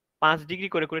 5 ডিগ্রি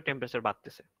করে করে টেম্পারেচার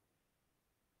বাড়তেছে,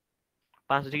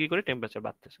 5 ডিগ্রি করে টেম্পারেচার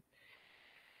বাড়তেছে।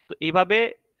 তো এইভাবে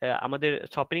আমাদের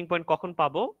সপিনিং পয়েন্ট কখন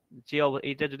পাবো, যে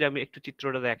এইটা যদি আমি একটু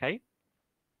চিত্রটা দেখাই,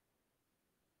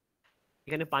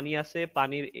 এখানে পানি আছে,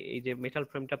 পানির এই যে মেটাল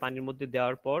ফ্রেমটা পানির মধ্যে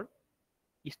দেওয়ার পর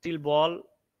স্টিল বল,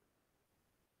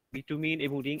 বিটুমিন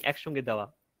এবং রিং একসঙ্গে দেওয়া,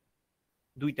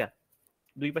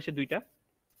 দুই পাশে দুইটা,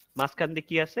 মাঝখান দিয়ে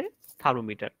কি আছে,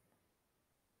 থার্মোমিটার।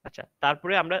 আচ্ছা,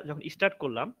 তারপরে আমরা যখন স্টার্ট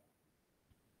করলাম,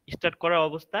 স্টার্ট করার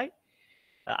অবস্থায়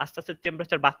আস্তে আস্তে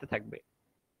টেম্পারেচার বাড়তে থাকবে।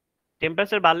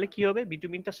 টেম্পারেচার বাড়লে কি হবে,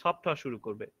 বিটুমিনটা সফট হওয়া শুরু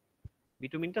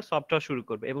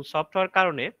করবে, এবং সফট হওয়ার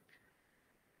কারণে,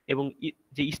 এবং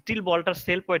যে স্টিল বলটার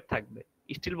সেল পয়েন্ট থাকবে,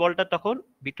 স্টিল বলটা তখন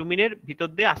বিটুমিনের ভিতর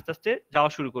দিয়ে আস্তে আস্তে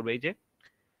যাওয়া শুরু করবে। এই যে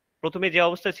প্রথমে যে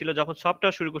অবস্থা ছিল, যখন সফট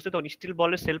হওয়া শুরু করছে তখন স্টিল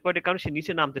বলের সেল পয়েন্টের কারণে সে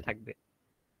নিচে নামতে থাকবে,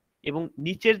 এবং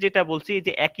নিচের যেটা বলছি এই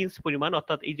যে 1 ইঞ্চ পরিমাণ,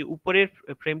 অর্থাৎ এই যে উপরের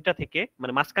ফ্রেমটা থেকে,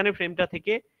 মানে মাঝখানের ফ্রেমটা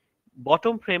থেকে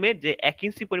বটম ফ্রেমের যে 1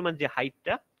 ইঞ্চি পরিমাণ যে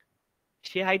হাইটটা,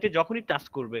 সে হাইটে যখনই টাচ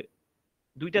করবে,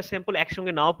 দুইটা স্যাম্পল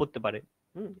একসঙ্গে নাও পড়তে পারে,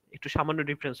 একটু সামান্য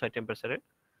ডিফারেন্স হয় টেম্পারেচারের।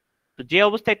 তো যে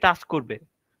অবস্থায় টাচ করবে,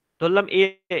 ধরলাম এই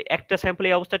একটা স্যাম্পল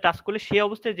এই অবস্থায় টাচ করলে সেই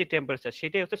অবস্থায় যে টেম্পারেচার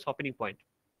সেটাই হচ্ছে সপিনিং পয়েন্ট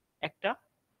একটা,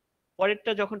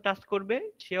 পরেরটা যখন টাচ করবে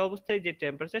সে অবস্থায় যে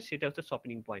টেম্পারেচার সেটা হচ্ছে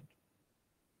সপিনিং পয়েন্ট,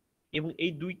 এবং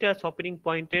এই দুইটা সপিনিং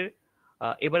পয়েন্টের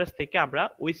এভারেজ থেকে আমরা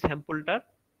ওই স্যাম্পলটার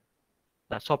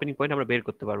সপিনিং পয়েন্ট আমরা বের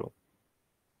করতে পারবো।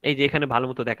 এই যে এখানে ভালো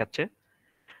মতো দেখাচ্ছে,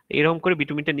 এরকম করে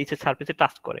বিটুমিনটা নিচের সারফেসে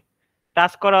টাচ করে,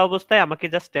 টাচ করা অবস্থায় আমাকে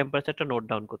জাস্ট টেম্পারেচারটা নোট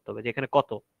ডাউন করতে হবে যে এখানে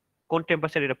কোন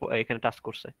টেম্পারেচার এটা এখানে টাচ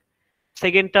করছে,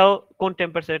 সেকেন্ডটাও কোন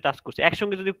টেম্পারেচারে টাচ করছে।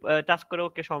 একসঙ্গে যদি টাচ করে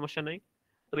ওকে সমস্যা নেই,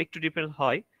 তবে একটু ডিফারেন্স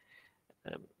হয়।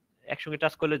 একসঙ্গে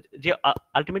টাচ করলে যে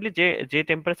আলটিমেটলি যে যে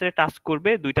টেম্পারেচারে টাচ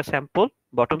করবে দুইটা স্যাম্পল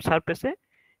বটম সারফেসে,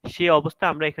 সেই অবস্থা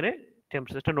আমরা এখানে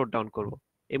টেম্পারেচারটা নোট ডাউন করব,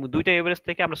 এবং দুইটা এভারেজ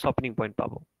থেকে আমরা সপিনিং পয়েন্ট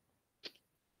পাবো।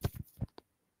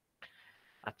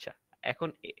 আচ্ছা, এখন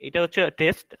এটা হচ্ছে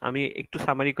টেস্ট, আমি একটু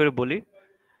সামারি করে বলি।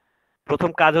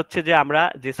 প্রথম কাজ হচ্ছে যে আমরা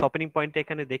যে সপিনিং পয়েন্টটা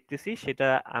এখানে দেখতেছি সেটা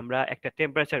আমরা একটা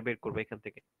টেম্পারেচার বের করব এখান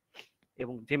থেকে,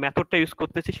 এবং যে মেথডটা ইউজ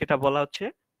করতেছি সেটা বলা হচ্ছে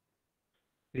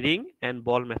রিং এন্ড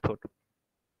বল মেথড।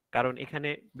 কারণ এখানে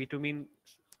বিটুমিন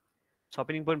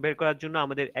সপিনিং পয়েন্ট বের করার জন্য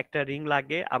আমাদের একটা রিং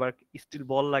লাগে, আবার স্টিল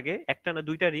বল লাগে, একটা না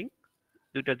দুইটা রিং,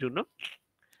 দুইটার জন্য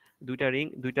দুইটা রিং,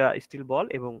 দুইটা স্টিল বল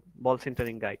এবং বল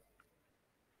সেন্টারিং গাইড।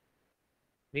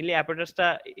 মেইনলি অ্যাপারেটাসটা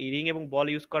এই রিং এবং বল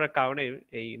ইউজ করার কারণে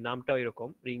এই নামটাও এরকম,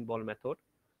 রিং বল মেথড।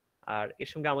 আর এর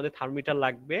সঙ্গে আমাদের থার্মোমিটার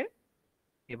লাগবে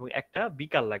এবং একটা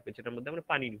বিকার লাগবে যেটার মধ্যে আমরা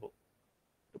পানি নিব।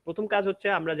 তো প্রথম কাজ হচ্ছে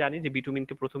আমরা জানি যে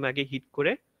বিটুমিনকে প্রথমে আগে হিট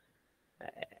করে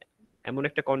এমন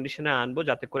একটা কন্ডিশনে আনবো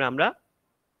যাতে করে আমরা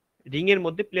রিং এর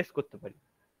মধ্যে প্লেস করতে পারি,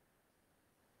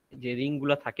 যে রিং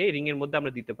গুলা থাকে রিং এর মধ্যে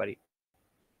আমরা দিতে পারি।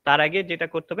 তার আগে যেটা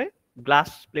করতে হবে,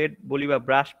 গ্লাস প্লেট বলি বা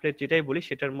ব্রাশ প্লেট যেটাই বলি,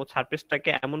 সেটার মধ্যে সারফেসটাকে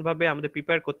এমন ভাবে আমাদের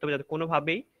প্রিপেয়ার করতে হবে যাতে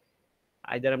কোনোভাবেই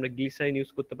আইদার আমরা গ্লিসারিন ইউজ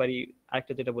করতে পারি,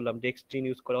 আরেকটা যেটা বললাম ডেক্সট্রিন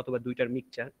ইউজ করা, অথবা দুইটার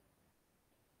মিক্সচার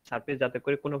সারফেস, যাতে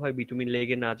করে কোনোভাবে বিটুমিন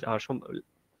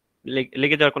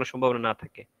লেগে যাওয়ার কোনো সম্ভাবনা না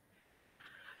থাকে।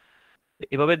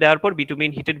 এভাবে দেওয়ার পর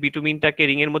হিটেড বিটুমিনটাকে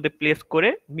রিং এর মধ্যে প্লেস করে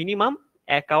মিনিমাম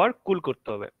 1 আওয়ার কুল করতে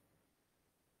হবে,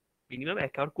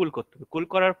 কুল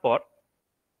করার পর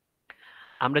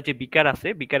আমরা যে বিকার আছে,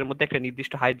 বিকারের মধ্যে একটা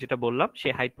নির্দিষ্ট হাইট যেটা বললাম,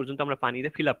 সেই হাইট পর্যন্ত আমরা পানি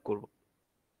দিয়ে ফিল আপ করবো।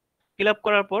 ফিল আপ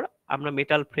করার পর আমরা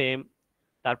মেটাল ফ্রেম,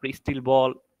 তারপর স্টিল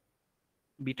বল,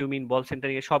 বিটুমিন, বল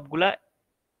সেন্টারিং এর সবগুলা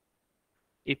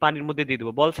এই পানির মধ্যে দিয়ে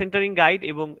দেবো। বল সেন্টারিং গাইড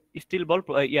এবং স্টিল বল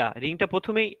রিংটা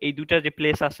প্রথমেই এই দুটা যে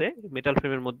প্লেস আছে মেটাল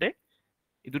ফ্রেমের মধ্যে,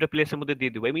 এই দুটো প্লেসের মধ্যে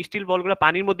দিয়ে দেবো, এবং স্টিল বলগুলো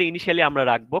পানির মধ্যে ইনিশিয়ালি আমরা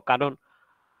রাখবো, কারণ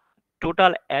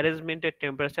টোটাল অ্যারেঞ্জমেন্টের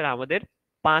টেম্পারেচার আমাদের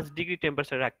 5 ডিগ্রি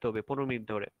টেম্পারেচার রাখতে হবে 15 মিনিট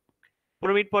ধরে।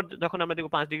 15 মিনিট পর যখন আমরা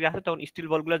দেখবো 5 ডিগ্রি আছে, তখন স্টিল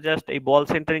বলগুলো জাস্ট এই বল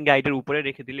সেন্টারিং গাইডের উপরে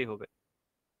রেখে দিলেই হবে।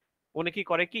 অনেকেই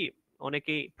করে কি,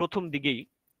 অনেকেই প্রথম দিকেই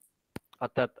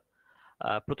অর্থাৎ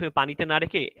প্রথমে পানিতে না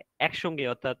রেখে একসঙ্গে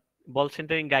অর্থাৎ বল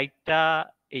সেন্টারিং গাইডটা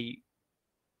এই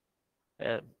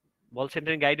বল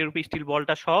সেন্টারিং গাইডের উপর স্টিল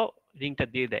বলটা সহ রিংটা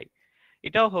দিয়ে দেয়।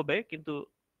 এটাও হবে, কিন্তু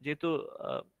যেহেতু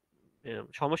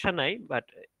সমস্যা নাই, বাট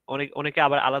অনেকে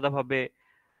আবার আলাদাভাবে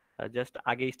জাস্ট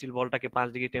আগে স্টিল বলটাকে 5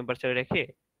 ডিগ্রি টেম্পারেচারে রেখে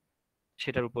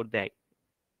সেটার উপর দেয়।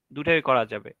 দুটাই করা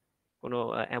যাবে, কোনো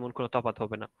এমন কোনো তফাৎ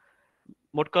হবে না।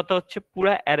 মোট কথা হচ্ছে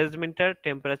পুরো অ্যারেঞ্জমেন্টের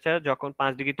টেম্পারেচার যখন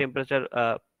 5 ডিগ্রি টেম্পারেচার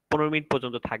 15 মিনিট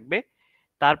পর্যন্ত থাকবে,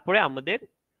 তারপরে আমাদের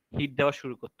হিট দেওয়া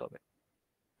শুরু করতে হবে।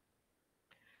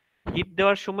 হিট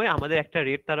দেওয়ার সময় আমাদের একটা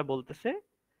রেট তারা বলতেছে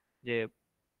যে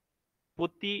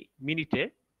প্রতি মিনিটে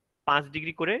 5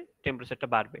 ডিগ্রি করে টেম্পারেচারটা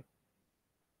বাড়বে।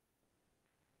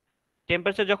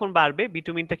 টেম্পারেচার যখন বাড়বে,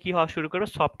 বিটুমিনটা কি হওয়া শুরু করবে,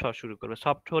 সফট হওয়া শুরু করবে।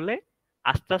 সফট হলে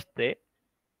আস্তে আস্তে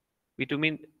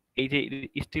বিটুমিন, এই যে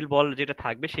স্টিল বল যেটা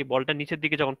থাকবে, সেই বলটা নিচের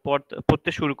দিকে যখন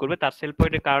পড়তে শুরু করবে, তার সেল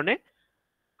পয়েন্টের কারণে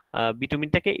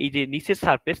বিটুমিনটাকে এই যে নিচের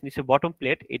সারফেস, নিচের বটম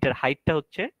প্লেট, এটার হাইটটা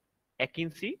হচ্ছে 1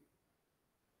 ইঞ্চি।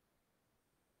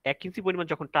 1 ইঞ্চি পরিমাণ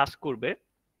যখন টাচ করবে,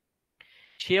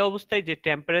 সে অবস্থায় যে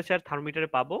টেম্পারেচার থার্মোমিটারে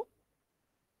পাবো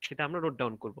সেটা আমরা নোট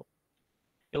ডাউন করব।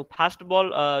 এবং ফার্স্ট বল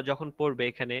যখন পড়বে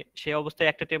এখানে, সে অবস্থায়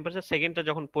একটা টেম্পারেচার, সেকেন্ডটা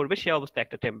যখন পড়বে সে অবস্থায়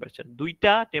একটা টেম্পারেচার,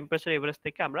 দুইটা টেম্পারেচার এভারেজ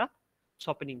থেকে আমরা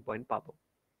সপেনিং পয়েন্ট পাবো।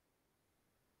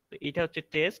 তো এটা হচ্ছে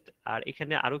টেস্ট। আর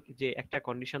এখানে আরো যে একটা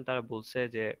কন্ডিশন তারা বলছে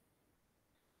যে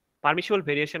পারমিসিবল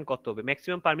ভেরিয়েশন কত হবে,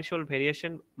 ম্যাক্সিমাম পারমিসিবল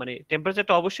ভেরিয়েশন, মানে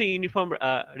টেম্পারেচারটা অবশ্যই ইউনিফর্ম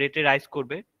রেটে রাইজ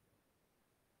করবে,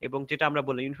 এবং যেটা আমরা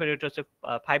বললাম ইউনিফর্ম রেট হচ্ছে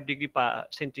 5 degree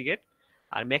centigrade.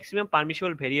 R maximum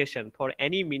permissible variation for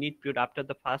any minute period after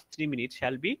the first 3 minute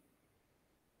shall be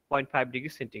 0.5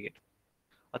 degree centigrade.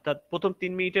 অর্থাৎ প্রথম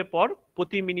 3 মিনিটের পর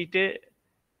প্রতি মিনিটে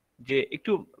যে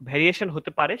একটু ভেরিয়েশন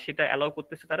হতে পারে সেটা অ্যালাউ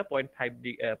করতেছে তারা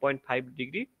 0.5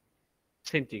 ডিগ্রি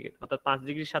সেন্টিগ্রেড। অর্থাৎ 5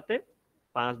 ডিগ্রির সাথে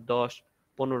 5, 10,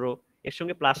 15 এর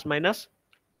সঙ্গে plus minus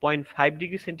 0.5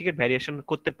 degree centigrade variation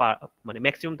করতে মানে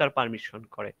ম্যাক্সিমাম তার পারমিশন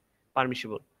করে,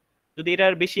 পারমিসিবল। যদি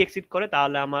এটার বেশি এক্সিড করে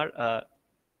তাহলে আমার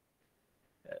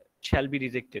শ্যাল বি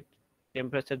রিজেক্টেড।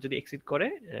 টেম্পারেচার যদি এক্সিড করে,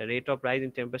 rate of rise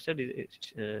in temperature,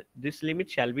 this limit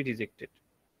shall be rejected.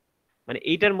 মানে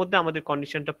এইটার মধ্যে আমাদের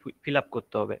কন্ডিশনটা ফিল আপ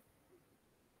করতে হবে,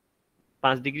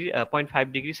 0.5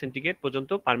 ডিগ্রি সেন্টিগ্রেড পর্যন্ত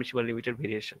পারমিসিবল লিমিটের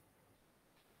ভেরিয়েশন।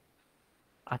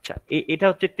 আচ্ছা, এটা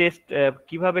হচ্ছে টেস্ট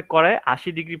কিভাবে করায়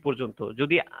 80 ডিগ্রি পর্যন্ত।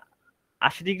 যদি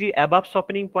 80 ডিগ্রি অ্যাবাভ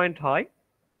সপেনিং পয়েন্ট হয়,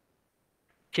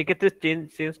 সেক্ষেত্রে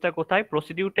চেঞ্জটা কোথায়,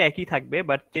 প্রসিডিউরটা একই থাকবে,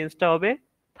 বাট চেঞ্জটা হবে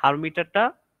থার্মোমিটারটা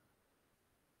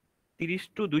 30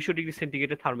 to 200 ডিগ্রি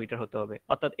সেন্টিগ্রেডের থার্মোমিটার হতে হবে।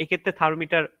 অর্থাৎ এক্ষেত্রে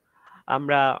থার্মোমিটার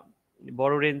আমরা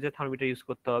বড় রেঞ্জের থার্মোমিটার ইউজ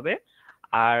করতে হবে।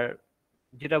 আর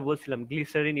যেটা বলছিলাম,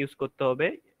 গ্লিসারিন ইউজ করতে হবে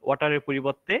ওয়াটারের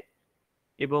পরিবর্তে,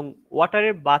 এবং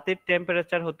ওয়াটারের বাতের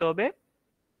টেম্পারেচার হতে হবে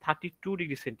 32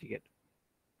 ডিগ্রি সেন্টিগ্রেড।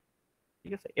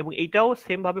 ঠিক আছে, এবং এইটাও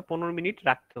সেম ভাবে 15 মিনিট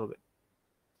রাখতে হবে,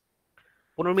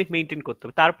 15 মিনিট মেইনটেইন করতে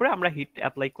হবে। তারপরে আমরা হিট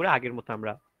অ্যাপ্লাই করে আগের মতো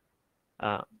আমরা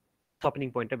সপেনিং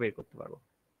পয়েন্টটা বের করতে পারবো।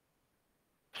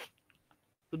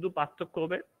 শুধু পার্থক্য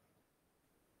হবে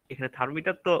এখানে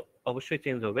থার্মোমিটার তো অবশ্যই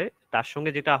চেঞ্জ হবে, তার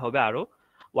সঙ্গে যেটা হবে আরো,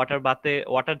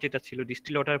 ওয়াটার যেটা ছিল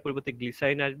ডিস্টিল ওয়াটারের পরিবর্তে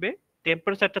গ্লিসারিন আসবে,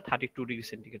 টেম্পারেচারটা 32 ডিগ্রি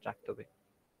সেন্টিগ্রেড রাখতে হবে,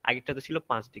 আগেরটাতে ছিল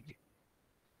 5 ডিগ্রি।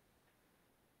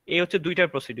 এই হচ্ছে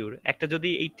দুইটার প্রসিডিউর, একটা যদি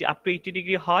আপ টু 80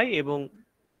 ডিগ্রি হয় এবং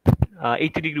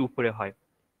 80 ডিগ্রি উপরে হয়।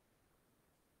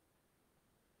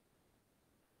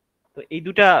 তো এই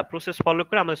দুটা প্রসেস ফলো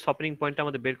করে আমাদের সপেনিং পয়েন্টটা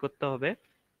আমাদের বের করতে হবে।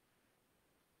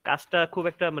 কাজটা খুব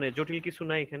একটা মানে জটিল কিছু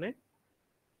নাই এখানে,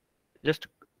 জাস্ট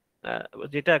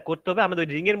যেটা করতে হবে আমাদের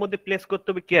রিং এর মধ্যে প্লেস করতে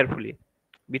হবে কেয়ারফুলি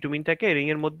বিটুমিনটাকে রিং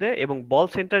এর মধ্যে, এবং বল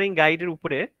সেন্টারিং গাইডের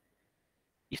উপরে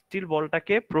স্টিল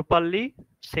বলটাকে প্রপারলি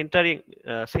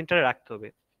সেন্টারে রাখতে হবে।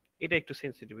 এটা একটু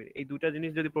সেন্সিটিভ। এই দুটা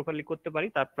জিনিস যদি প্রপারলি করতে পারি,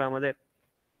 তারপর আমাদের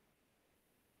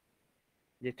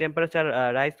যে টেম্পারেচার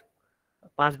রাইজ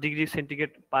 5 ডিগ্রি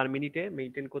সেন্টিগ্রেড পার মিনিটে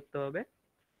মেইনটেইন করতে হবে,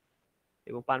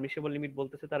 এবং পারমিসিবল লিমিট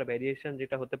বলতেছে তার ভ্যারিয়েশন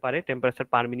যেটা হতে পারে টেম্পারেচার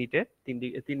পার মিনিটে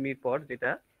 3 মিনিট পর,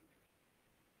 যেটা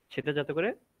সেটা যাতে করে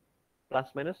প্লাস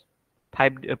মাইনাস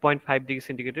 0.5 ডিগ্রি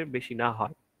সেন্টিগ্রেডের বেশি না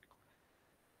হয়।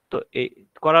 তো এই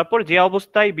করার পর যে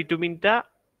অবস্থায় বিটুমিনটা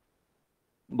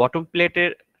বটম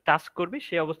প্লেটের টাচ করবে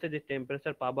সেই অবস্থায় যে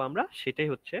টেম্পারেচার পাবো আমরা সেটাই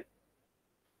হচ্ছে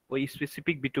ওই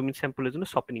স্পেসিফিক বিটুমিন স্যাম্পলের জন্য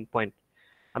সপেনিং পয়েন্ট।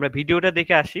 আমরা ভিডিওটা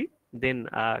দেখে আসি, দেন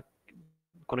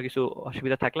কোনো কিছু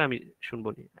অসুবিধা থাকলে আমি শুনবো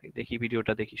নি। দেখি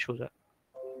ভিডিওটা দেখি সোজা।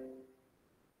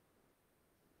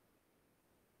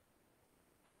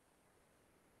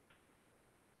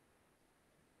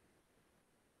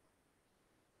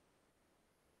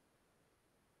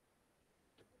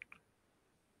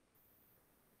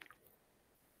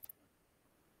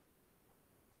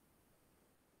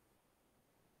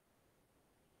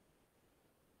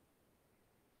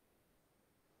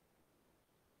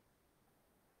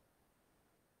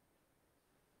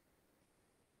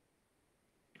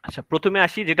 আচ্ছা, প্রথমে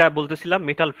আসি যেটা বলতেছিলাম,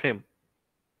 মেটাল ফ্রেম।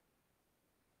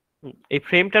 এই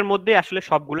ফ্রেমটার মধ্যে আসলে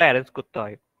সবগুলো অ্যারেঞ্জ করতে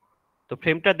হয়। তো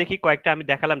ফ্রেমটা দেখি কয়েকটা আমি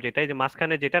দেখালাম, যেটা এই যে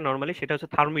মাঝখানে যেটা নর্মালি সেটা হচ্ছে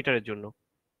থার্মোমিটারের জন্য।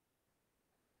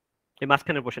 এই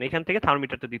মাঝখানের পোর্শন, এখান থেকে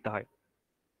থার্মোমিটারটা দিতে হয়,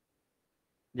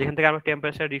 যেখান থেকে আমরা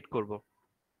টেম্পারেচার রিড করব।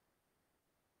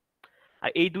 আর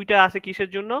এই দুইটা আছে কিসের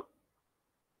জন্য?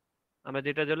 আমরা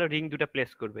যেটা হলো রিং দুটা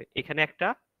প্লেস করবে, এখানে একটা,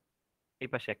 এই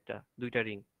পাশে একটা, দুইটা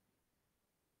রিং।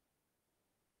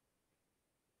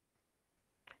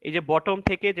 এই যে বটম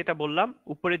থেকে যেটা বললাম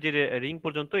উপরে যে রিং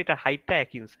পর্যন্ত, এটা হাইটটা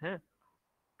 1 ইঞ্চ, হ্যাঁ।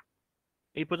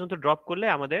 এই পর্যন্ত ড্রপ করলে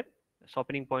আমাদের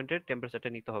সপেনিং পয়েন্টের টেম্পারেচারটা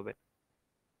নিতে হবে।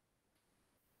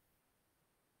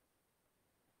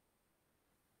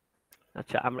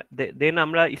 আচ্ছা, আমরা দেন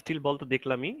আমরা স্টিল বল তো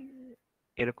দেখলামই,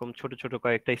 এরকম ছোট ছোট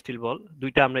কয়েকটা স্টিল বল,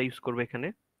 দুইটা আমরা ইউজ করবো এখানে।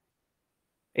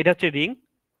 এটা হচ্ছে রিং,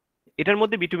 এটার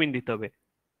মধ্যে বিটুমিন দিতে হবে,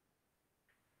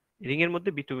 রিং এর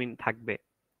মধ্যে বিটুমিন থাকবে।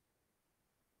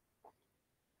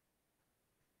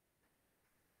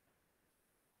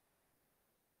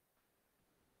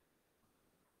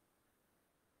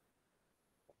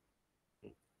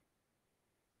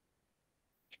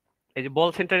 এই যে বল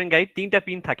সেন্টারিং গাইড 3টা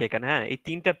পিন থাকে এখানে, হ্যাঁ। এই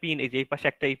 3টা পিন, এই যে এই পাশে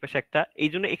একটা, এই পাশে একটা, এই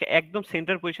জন্য একদম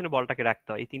সেন্টার পজিশনে বলটাকে রাখতে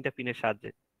হয় এই 3টা পিনের সাহায্যে।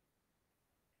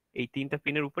 এই 3টা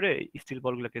পিনের উপরে স্টিল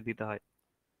বলগুলোকে দিতে হয়।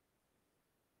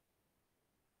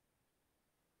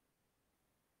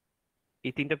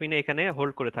 এই 3টা পিনে এখানে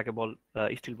হোল্ড করে থাকে বল,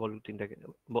 স্টিল বল 3টাকে।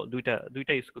 দুইটা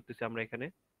দুইটা ইউজ করতেছি আমরা এখানে।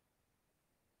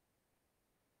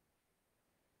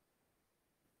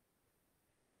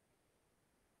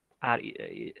 আর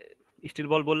স্টিল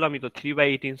বল বললামই তো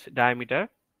 3/8 ইঞ্চ ডায়ামিটার,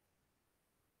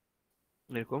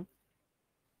 এরকম।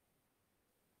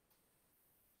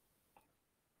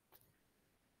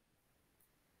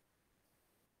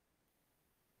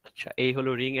 আচ্ছা, এই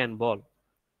হলো রিং অ্যান্ড বল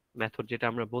মেথড যেটা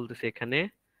আমরা বলতেছি এখানে।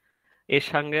 এর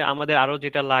সঙ্গে আমাদের আরো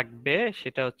যেটা লাগবে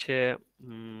সেটা হচ্ছে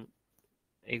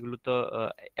এগুলো তো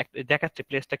দেখাচ্ছে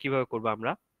প্লেসটা কিভাবে করবো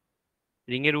আমরা।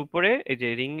 রিং এর উপরে এই যে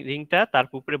রিংটা, তার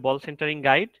উপরে বল সেন্টারিং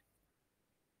গাইড,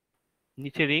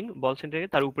 নিচে রিং, বল সেন্টারিং,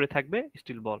 তার উপরে থাকবে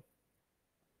স্টিল বল।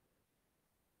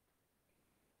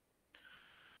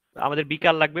 আমাদের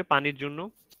বিকার লাগবে পানির জন্য,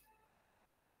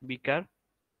 বিকার,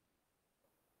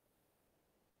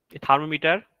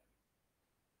 থার্মোমিটার,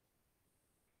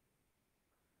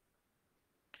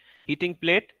 হিটিং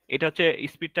প্লেট, এটা হচ্ছে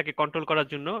স্পিডটাকে কন্ট্রোল করার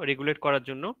জন্য, রেগুলেট করার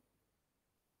জন্য,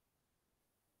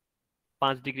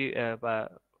 5 ডিগ্রি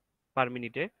পার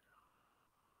মিনিটে।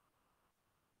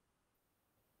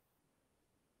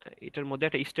 এটার মধ্যে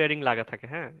একটা স্টিয়ারিং লাগা থাকে,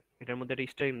 হ্যাঁ। এটার মধ্যে একটা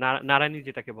স্টিয়ারিং, নাড়ানি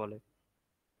যেটাকে বলে,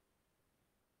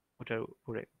 ওটার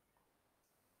উপরে।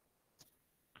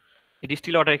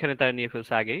 ডিস্টিল ওয়াটার এখানে তারা নিয়ে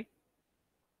ফেলছে আগেই,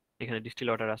 এখানে ডিস্টিল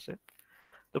ওয়াটার আছে।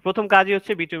 তো প্রথম কাজই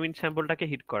হচ্ছে বিটুমিন স্যাম্পলটাকে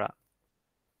হিট করা।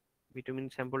 বিটুমিন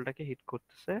স্যাম্পলটাকে হিট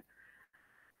করতেছে।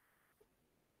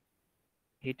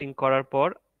 হিটিং করার পর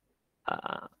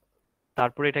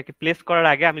তারপরে এটাকে প্লেস করার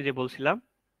আগে আমি যে বলছিলাম,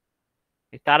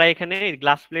 তারা এখানে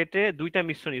গ্লাস প্লেটে দুইটা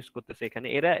মিশ্রণ ইউজ করতেছে। এখানে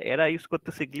এরা এরা ইউজ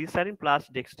করতেছে গ্লিসারিন প্লাস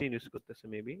ডেক্সট্রিন ইউজ করতেছে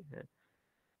মেবি, হ্যাঁ।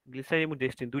 গ্লিসারিন এবং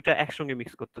ডেক্সট্রিন দুইটা একসঙ্গে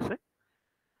মিক্স করতেছে,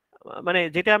 মানে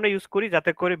যেটা আমরা ইউজ করি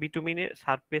যাতে করে বিটুমিনের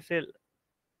সারফেসে,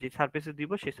 যে সারফেসে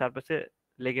দিব সেই সারফেসে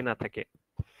লেগে না থাকে।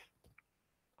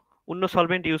 অন্য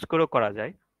সলভেন্ট ইউজ করেও করা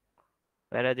যায়।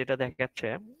 এরা যেটা দেখাচ্ছে,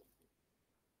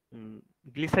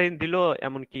 গ্লিসারিন দিলেও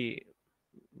এমনকি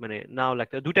মানে নাও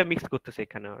লাগতে, দুইটা মিক্স করতেছে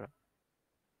এখানে ওরা।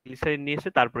 গ্লিসারিন নিয়েছে,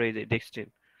 তারপরে এই যে ডেক্সট্রিন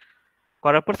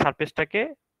করার পর সারফেসটাকে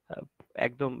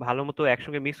একদম ভালো মতো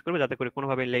একসঙ্গে মিক্স করবে যাতে করে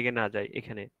কোনোভাবে লেগে না যায়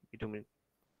এখানে বিটুমিন।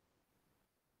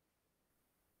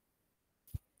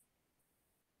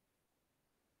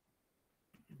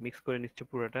 মিক্স করে নিচ্ছে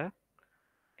পুরোটা।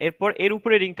 এরপর এর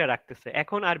উপরে রিংটা রাখতেছে,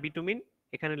 এখন আর বিটুমিন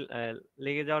এখানে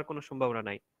লেগে যাওয়ার কোনো সম্ভাবনা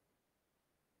নাই।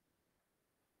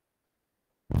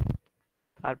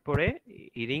 তারপরে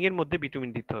এই রিং এর মধ্যে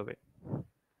বিটুমিন দিতে হবে।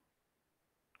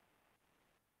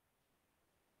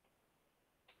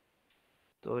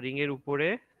 তো রিং এর উপরে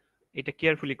এটা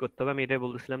কেয়ারফুলি করতে হবে। আমি এটাই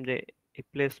বলতেছিলাম যে এই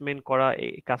প্লেসমেন্ট করা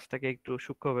এই কাজটাকে একটু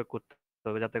সূক্ষ্মভাবে করতে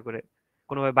হবে, যাতে করে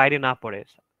কোনোভাবে বাইরে না পড়ে,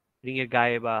 রিং এর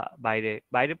গায়ে বা বাইরে।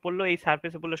 বাইরে পড়লেও এই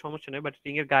সারফেসে পড়লে সমস্যা নেই, বাট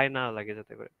রিং এর গায়ে না লাগে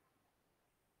যাতে করে।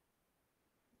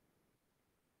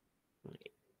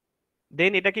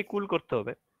 দেন এটাকে কুল করতে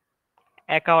হবে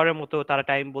 1 আওয়ারের মতো তারা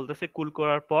টাইম বলতেছে। কুল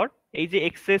করার পর এই যে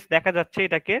এক্সেস দেখা যাচ্ছে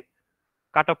এটাকে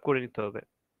কাট অফ করে নিতে হবে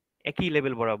একই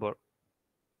লেভেল বরাবর।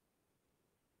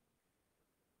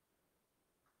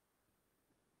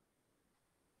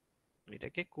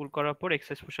 এটাকে কুল করার পর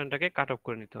এক্সেস পোর্শনটাকে কাট অফ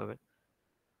করে নিতে হবে।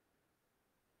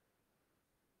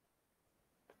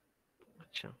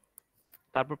 আচ্ছা,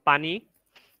 তারপর পানি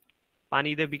পানি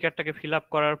দিয়ে বিকারটাকে ফিল আপ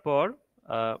করার পর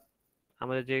আহ,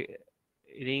 আমাদের যে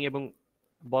রিং এবং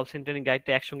বল সেন্টারিং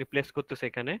গাইডটা একসঙ্গে প্লেস করতেছে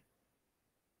এখানে।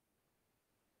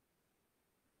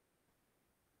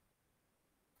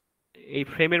 এই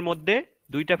ফ্রেমের মধ্যে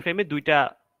দুইটা ফ্রেমে দুইটা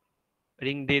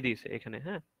রিং দিয়ে দিয়েছে এখানে,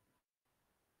 হ্যাঁ,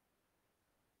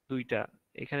 দুইটা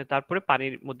এখানে। তারপরে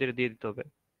পানির মধ্যে দিয়ে দিতে হবে।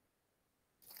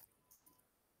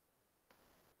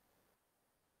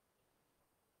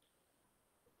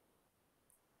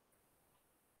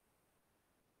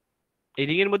 এই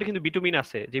রিং এর মধ্যে কিন্তু বিটুমিন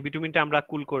আছে, যে বিটুমিনটা আমরা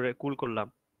কুল করলাম।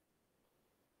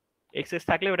 এক্সেস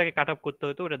থাকলে ওটাকে কাট অফ করতে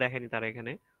হতো, ওটা দেখেনি তারা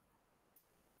এখানে।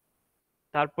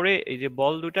 তারপরে এই যে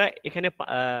বল দুটা এখানে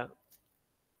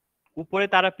উপরে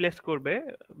তারা প্লেস করবে,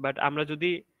 বাট আমরা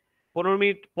যদি 15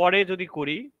 মিনিট পরে যদি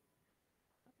করি,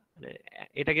 মানে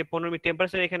এটাকে 15 মিনিট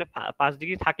টেম্পারেচার এখানে 5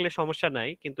 ডিগ্রি থাকলে সমস্যা নাই,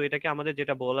 কিন্তু এটাকে আমাদের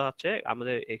যেটা বলা হচ্ছে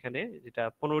আমাদের এখানে যেটা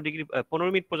 15 ডিগ্রি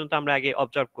 15 মিনিট পর্যন্ত আমরা আগে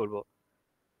অবজার্ভ করব,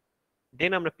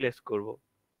 দেন আমরা প্লেস করব।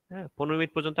 হ্যাঁ, 15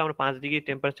 মিনিট পর্যন্ত আমরা 5 ডিগ্রি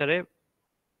টেম্পারেচারে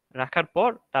রাখার পর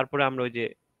তারপরে আমরা ওই যে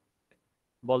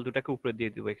বল দুটাকে উপরে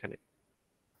দিয়ে দিব এখানে।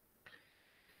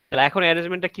 তাহলে এখন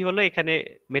অ্যারেঞ্জমেন্টটা কি হলো, এখানে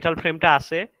মেটাল ফ্রেমটা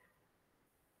আছে,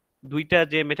 দুইটা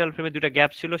যে মেটাল ফ্রেমে দুইটা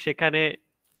গ্যাপ ছিল সেখানে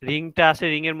রিংটা আছে,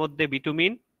 রিং এর মধ্যে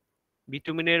বিটুমিন,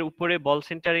 বিটুমিনের উপরে বল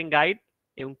সেন্টারিং গাইড,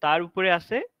 এবং তার উপরে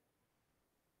আছে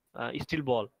স্টিল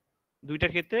বল।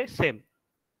 দুইটার ক্ষেত্রে সেম।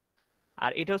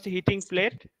 আর এটা হচ্ছে হিটিং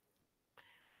প্লেট,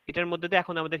 এটার মধ্যে দিয়ে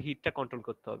এখন আমাদের হিটটা কন্ট্রোল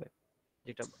করতে হবে,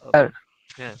 যেটা আর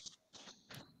হ্যাঁ।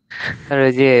 আর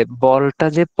ওই যে বলটা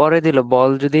যে পরে দিল,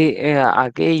 বল যদি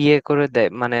আগে ইয়ে করে দেয়,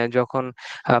 মানে যখন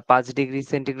 5 ডিগ্রি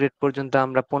সেন্টিগ্রেড পর্যন্ত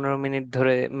আমরা 15 মিনিট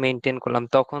ধরে মেনটেন করলাম,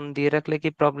 তখন দিয়ে রাখলে কি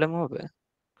প্রবলেম হবে?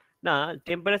 না,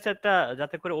 টেম্পারেচারটা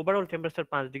যাতে করে ওভারঅল টেম্পারেচার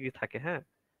 5 ডিগ্রি থাকে, হ্যাঁ,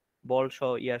 বল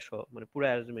সহ ইয়া সহ, মানে পুরো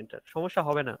অ্যারেঞ্জমেন্টটা সমস্যা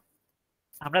হবে না।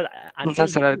 আমরা না আনটিল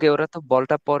স্যার, আর কি ওরা তো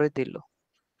বলটা পরে দিল।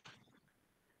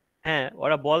 হ্যাঁ,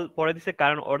 ওরা বল পরে দিছে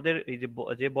কারণ ওদের এই যে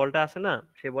যে বলটা আছে না,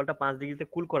 সেই বলটা 5 ডিগ্রিতে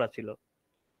কুল করা ছিল।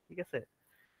 ঠিক আছে,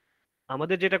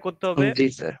 আমাদের যেটা করতে হবে, জি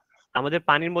স্যার। আমাদের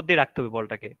পানির মধ্যে রাখতে হবে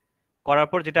বলটাকে। করার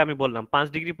পর যেটা আমি বললাম 5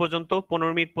 ডিগ্রি পর্যন্ত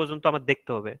 15 মিনিট পর্যন্ত আমার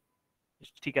দেখতে হবে।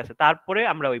 ঠিক আছে, তারপরে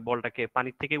আমরা ওই বলটাকে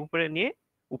পানির থেকে উপরে নিয়ে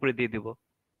উপরে দিয়ে দিব।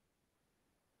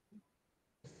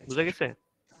 বুঝা গেছে?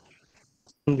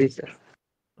 জি স্যার।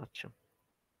 আচ্ছা,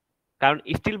 কারণ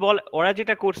স্টিল বল ওরা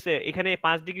যেটা করছে এখানে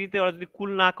 5 ডিগ্রিতে ওরা যদি কুল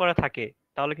না করা থাকে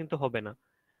তাহলে কিন্তু হবে না।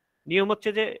 নিয়ম হচ্ছে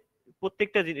যে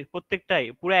প্রত্যেকটা জিনিস প্রত্যেকটাই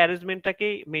পুরো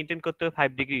অ্যারেঞ্জমেন্টটাকেই মেনটেন করতে হবে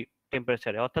 5 ডিগ্রি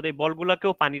টেম্পারেচারে, অর্থাৎ এই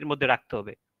বলগুলোকেও পানির মধ্যে রাখতে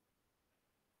হবে।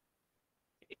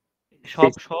 জি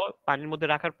সব সব পানির মধ্যে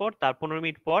রাখার পর তার 15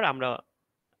 মিনিট পর আমরা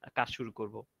কাজ শুরু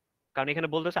করব, কারণ এখানে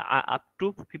বলতেছে up to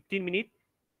 15 minute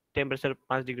temperature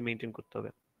 5 degree maintain করতে হবে।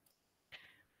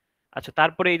 আচ্ছা,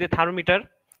 তারপরে এই যে থার্মোমিটার,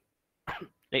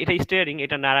 এটা স্টিয়ারিং,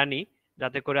 এটা নাড়ানি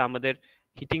যাতে করে আমাদের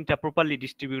হিটিংটা প্রপারলি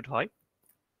ডিস্ট্রিবিউট হয়।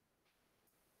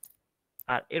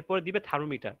 আর এরপরে দিবে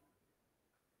থার্মোমিটার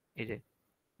এই যে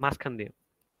মাঝখান দিয়ে।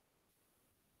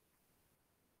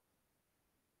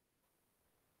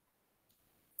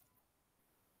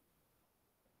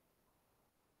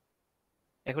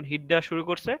 এখন হিট দেওয়া শুরু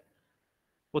করছে,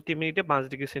 প্রতি মিনিটে 5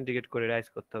 ডিগ্রি সেন্টিগ্রেড করে রাইজ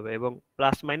করতে হবে, এবং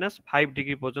 +- 5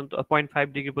 ডিগ্রি পর্যন্ত 0.5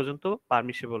 ডিগ্রি পর্যন্ত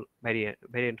পারমিসিবল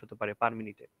ভ্যারিয়েন্ট হতে পারে পার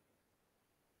মিনিটে।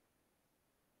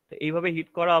 তো এইভাবে হিট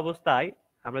করা অবস্থায়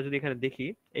আমরা যদি এখানে দেখি,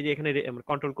 এই যে এখানে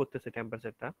কন্ট্রোল করতেছে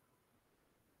টেম্পারেচারটা,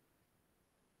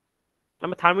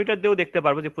 আমরা থার্মোমিটার দিয়েও দেখতে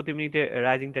পারবো যে প্রতি মিনিটে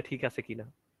রাইজিংটা ঠিক আছে কিনা,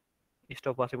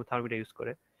 স্টপ ওয়াচ এবং থার্মোমিটার ইউজ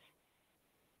করে।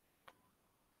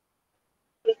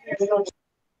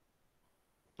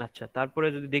 আচ্ছা, তারপরে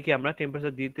যদি দেখি আমরা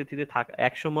টেম্পারেচার দিতে দিতে থাক,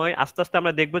 এক সময় আস্তে আস্তে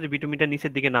আমরা দেখবো যে বিটুমিনটা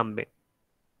নিচের দিকে নামবে,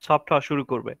 সফট হওয়া শুরু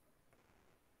করবে।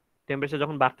 টেম্পারেচার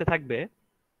যখন বাড়তে থাকবে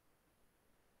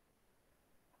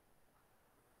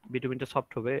বিটুমিনটা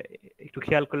সফট হবে। একটু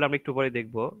খেয়াল করলে আমরা একটু পরে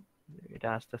দেখবো এটা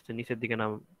আস্তে আস্তে নিচের দিকে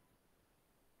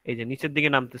এই যে নিচের দিকে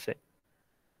নামতেছে।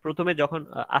 প্রথমে যখন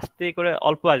আস্তে করে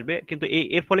অল্প আসবে, কিন্তু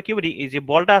এর ফলে কি হবে, এই যে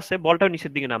বলটা আছে বলটাও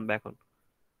নিচের দিকে নামবে। এখন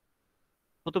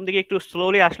প্রথম দিকে একটু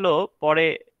স্লোলি আসলো, পরে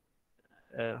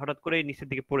হঠাৎ করে নিচের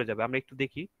দিকে পড়ে যাবে। আমরা একটু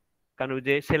দেখি, কারণ ওই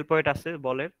যে সেল পয়েন্ট আছে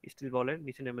বলের, স্টিল বলের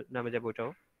নিচে নামে যাবে ওইটাও।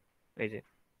 এই যে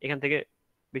এখান থেকে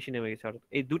বেশি নেমে গেছে হঠাৎ।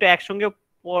 এই দুটো একসঙ্গে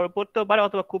পড়তেও পারে,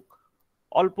 অথবা খুব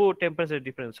অল্প টেম্পারেচার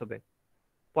ডিফারেন্স হবে,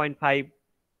 0.5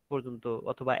 পর্যন্ত,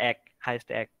 অথবা 1, হাইয়েস্ট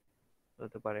 1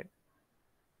 হতে পারে।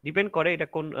 ডিপেন্ড করে এটা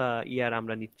কোন ইয়ার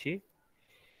আমরা নিচ্ছি,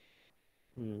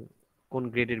 কোন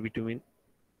গ্রেডের বিটুমিন,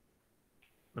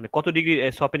 মানে কত ডিগ্রি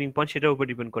সফেনিং পয়েন্ট সেটার উপর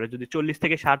ডিপেন্ড করে। যদি 40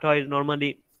 থেকে 60 হয়, নর্মালি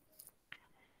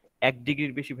 1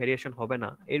 ডিগ্রির বেশি ভেরিয়েশন হবে না,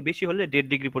 এর বেশি হলে 1.5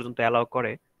 ডিগ্রি পর্যন্ত অ্যালাউ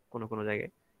করে কোনো কোনো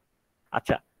জায়গায়।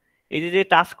 আচ্ছা, এই যে যে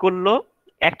টাচ করলো,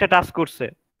 একটা টাচ করছে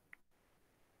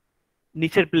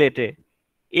নিচের প্লেটে,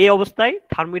 এই অবস্থায়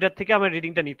থার্মোমিটার থেকে আমার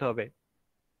রিডিংটা নিতে হবে।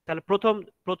 তাহলে প্রথম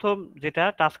প্রথম যেটা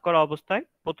টাচ করা অবস্থায়,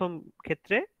 প্রথম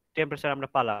ক্ষেত্রে টেম্পারেচার আমরা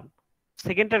পালাম,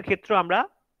 সেকেন্ডটার ক্ষেত্রে আমরা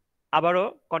আবারও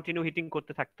কন্টিনিউ হিটিং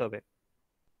করতে থাকতে হবে।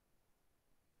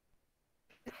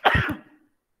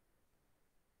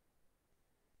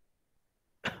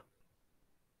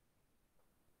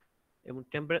 এবং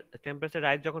টেম্পারেচার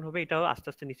রাইজ যখন হবে, এটাও আস্তে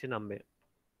আস্তে নিচে নামবে।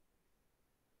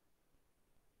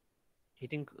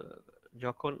 হিটিং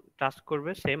যখন টাচ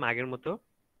করবে সেম আগের মতো,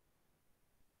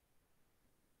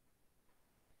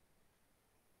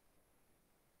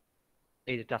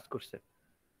 এই যে টাচ করছে,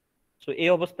 সো এই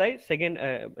অবস্থায় সেকেন্ড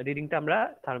রিডিংটা আমরা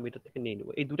থার্মোমিটার থেকে নিয়ে নেব।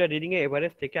 এই দুটা রিডিং এর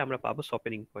এভারেজ থেকে আমরা পাবো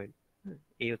সফেনিং পয়েন্ট।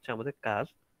 এই হচ্ছে আমাদের কাজ,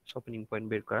 সফেনিং পয়েন্ট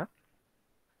বের করা।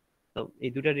 তো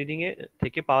এই দুটা রিডিং এ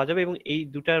থেকে পাওয়া যাবে, এবং এই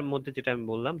দুটার মধ্যে যেটা আমি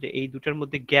বললাম, যে এই দুটার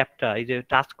মধ্যে গ্যাপটা, এই যে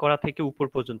টাচ করা থেকে উপর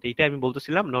পর্যন্ত, এটা আমি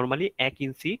বলতেছিলাম নরমালি 1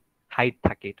 ইঞ্চি হাইট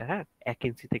থাকে এটা, হ্যাঁ, 1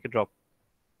 ইঞ্চি থেকে ড্রপ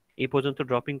এই পর্যন্ত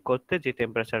ড্রপিং করতে যে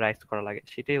টেম্পারেচার রাইজ করা লাগে,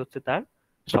 সেটাই হচ্ছে তার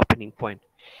সফেনিং পয়েন্ট।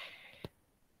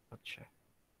 আচ্ছা,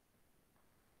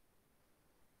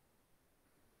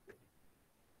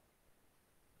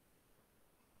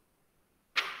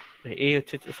 এই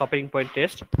হচ্ছে সফেনিং পয়েন্ট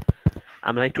টেস্ট।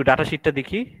 আমরা একটু ডাটা শিটটা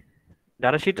দেখি।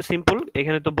 ডাটা শিট সিম্পল,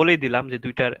 এখানে তো বলেই দিলাম যে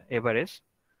দুইটার এভারেজ।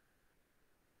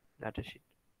 ডাটা শিট,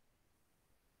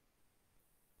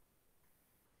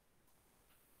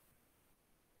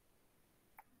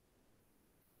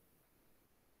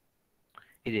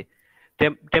 এই যে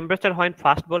temperature when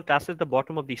first ball touches the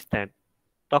bottom of the stand,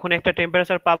 তখন একটা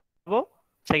টেম্পারেচার পাবো,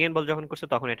 সেকেন্ড বল যখন করছে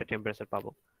তখন একটা টেম্পারেচার পাবো।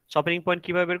 সফেনিং পয়েন্ট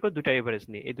কিভাবে বের করব? দুটা এভারেজ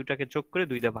নিয়ে, এই দুটাকে যোগ করে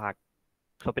 2 দিয়ে ভাগ,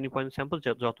 সফেনিং পয়েন্ট স্যাম্পল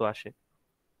যত আসে।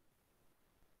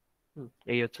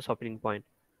 এই হচ্ছে সফেনিং পয়েন্ট।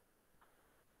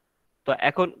 তো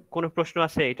এখন কোন প্রশ্ন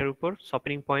আছে এটার উপর?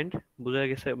 সফেনিং পয়েন্ট বোঝা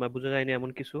গেছে বা বোঝা যায়নি এমন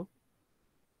কিছু?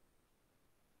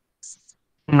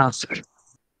 না স্যার।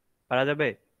 পারা যাবে?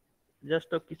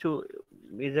 জাস্ট কিছু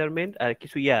মেজারমেন্ট আর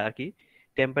কিছু ইয়া আর কি,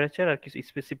 টেম্পারেচার আর কিছু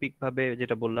স্পেসিফিক ভাবে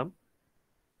যেটা বললাম,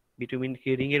 বিটুমিন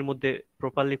রিং এর মধ্যে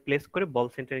প্রপারলি প্লেস করে বল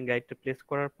সেন্টারিং গাইডটা প্লেস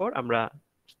করার পর আমরা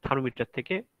থার্মোমিটার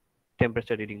থেকে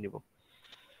টেম্পারেচার রিডিং নিব।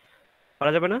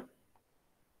 পারা যাবে না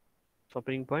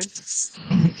সফেনিং পয়েন্ট?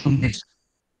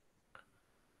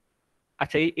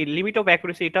 আচ্ছা, এই লিমিট অফ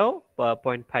অ্যাকুরেসি, এটাও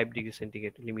 0.5 degree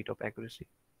centigrade limit of accuracy,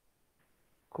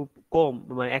 খুব কম,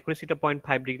 মানে অ্যাকুরেসিটা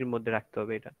 0.5 ডিগ্রির মধ্যে রাখতে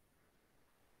হবে এটা।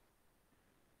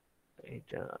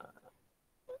 এটা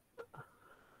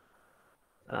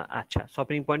আচ্ছা,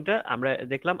 সফেনিং পয়েন্টটা আমরা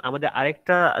দেখলাম। আমাদের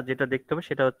আরেকটা যেটা দেখতে হবে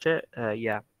সেটা হচ্ছে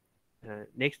ইয়া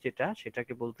নেক্সট যেটা,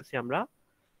 সেটাকে বলতেছি আমরা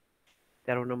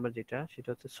 13 নম্বর যেটা, সেটা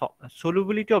হচ্ছে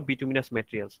সলুবিলিটি অফ বিটুমিনাস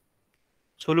ম্যাটেরিয়ালস।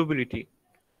 সলুবিলিটি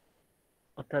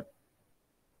অর্থাৎ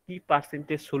কি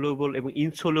পার্সেন্টেজ সলুবল এবং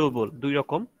ইনসলুবল, দুই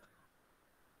রকম,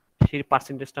 সেই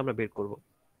পার্সেন্টেজটা আমরা বের করব।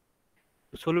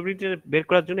 সলুবিলিটি বের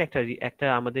করার জন্য একটা একটা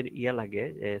আমাদের ইয়া লাগে,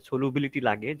 সলুবিলিটি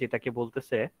লাগে, যেটাকে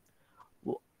বলতেছে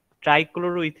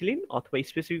ট্রাইক্লোরোইথিলিন, অথবা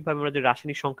স্পেসিফিক ভাবে আমরা যদি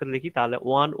রাসায়নিক সংকেত লিখি তাহলে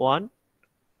 1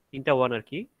 তিনটা 1 আর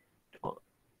কি,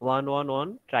 1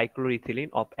 ট্রাইক্লোরোইথিলিন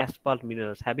of Asphalt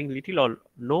minerals having little or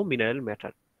no mineral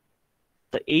matter.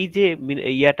 তো এই যে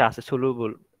ইয়াটা আছে,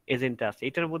 সলুবল এজেন্টটা আছে,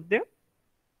 এটার মধ্যে,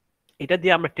 এটা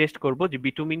দিয়ে আমরা টেস্ট করব যে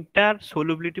বিটুমিনটার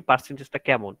সলুবিলিটি পার্সেন্টেজটা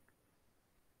কেমন,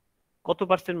 কত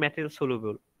পার্সেন্ট ম্যাটেরিয়াল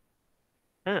সলুবল,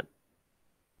 হ্যাঁ।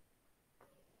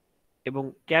 এবং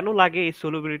কেন লাগে এই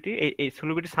সলুবিলিটি, এই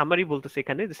সলুবিলিটি সামারি বলতেছে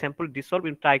এখানে, যে sample dissolve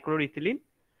in ট্রাইক্লোরোইথিলিন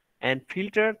and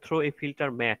filtered through a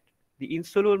filter mat. The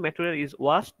insoluble material is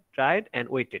washed, dried and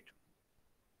weighted.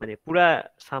 মানে পুরা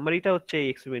সামারিটা হচ্ছে এই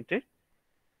এক্সপেরিমেন্টের।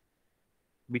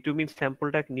 বিটুমিন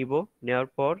স্যাম্পলটা নিব, নেওয়ার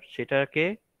পর সেটাকে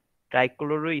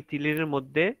ট্রাইক্লোরোইথিলিনের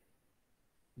মধ্যে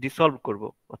ডিসলভ করব,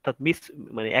 অর্থাৎ মিক্স,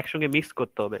 মানে একসঙ্গে মিক্স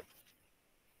করতে হবে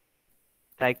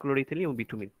ট্রাইক্লোরোইথিলিন এবং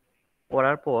বিটুমিন।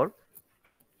 করার পর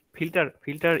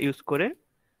ফিল্টার ইউজ করে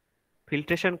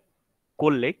ফিল্ট্রেশন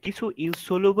করলে কিছু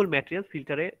ইনসoluble ম্যাটেরিয়াল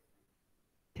ফিল্টারে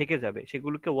থেকে যাবে,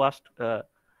 সেগুলোকে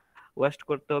ওয়াশ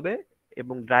করতে হবে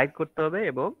এবং ড্রাই করতে হবে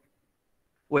এবং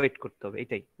ওয়েট করতে হবে,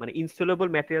 এটাই মানে ইনসলুবল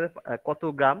ম্যাটেরিয়াল কত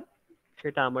গ্রাম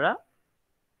সেটা আমরা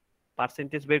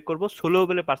পার্সেন্টেজ বের করব,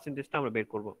 সলুবলের পার্সেন্টেজটা আমরা বের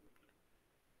করব।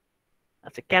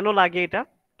 আচ্ছা কেন লাগে এটা,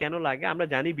 কেন লাগে আমরা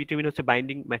জানি বিটুমিন হচ্ছে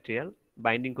বাইন্ডিং ম্যাটেরিয়াল,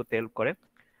 বাইন্ডিং করতে হেল্প করে।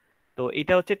 তো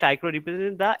এটা হচ্ছে টাইক্রো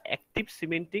রিপ্রেজেন্ট দা অ্যাক্টিভ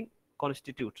সিমেন্টিং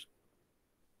কনস্টিটিউটস,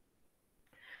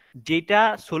 যেটা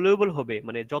সলিউবল হবে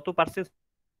মানে যত পার্সেন্ট,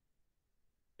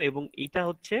 এবং এটা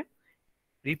হচ্ছে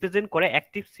রিপ্রেজেন্ট করে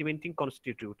active cementing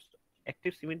constitutes.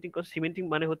 Active cementing, cementing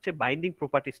মানে হচ্ছে বাইন্ডিং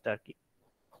প্রপার্টিসটা আর কি,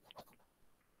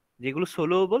 যেগুলো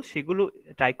সলিউবল সেগুলো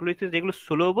ট্রাইক্লোরিথিন, যেগুলো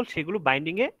সলিউবল সেগুলো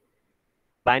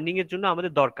বাইন্ডিং এর জন্য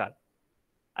আমাদের দরকার,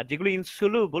 আর যেগুলো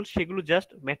ইনসলিউবল সেগুলো জাস্ট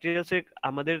ম্যাটেরিয়ালস এর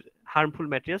আমাদের হার্মফুল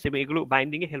ম্যাটেরিয়ালস, এবং এগুলো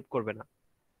বাইন্ডিং এ হেল্প করবে না।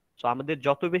 সো আমাদের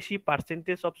যত বেশি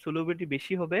পার্সেন্টেজ অফ সলিউবিলিটি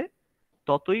বেশি হবে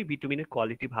ততই ভিটামিনের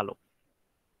কোয়ালিটি ভালো।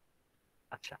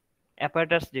 আচ্ছা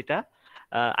অ্যাপারেটাস যেটা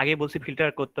আগে বলছি ফিল্টার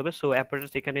করতে হবে, সো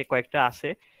অ্যাপারেটাস এখানে কয়েকটা আছে,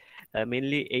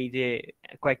 মেইনলি এই যে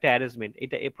কয়েকটা অ্যারেঞ্জমেন্ট,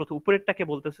 এটা প্রথম উপরেরটাকে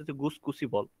বলতেছে যে গুসকুসি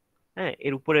বল, হ্যাঁ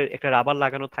এর উপরে একটা রাবার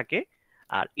লাগানো থাকে,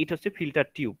 আর এটা হচ্ছে ফিল্টার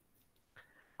টিউব,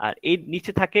 আর এর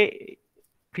নিচে থাকে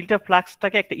ফিল্টার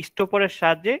ফ্লাক্সটাকে একটা স্টপারের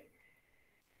সাহায্যে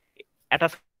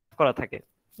অ্যাটাচ করা থাকে।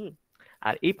 হুম,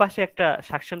 আর এই পাশে একটা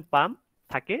সাকশন পাম্প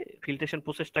থাকে ফিল্ট্রেশন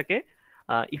প্রসেসটাকে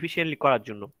ইফিসিয়েন্টলি করার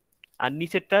জন্য, আর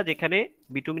নিচেরটা যেখানে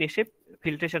বিটুমিন এসে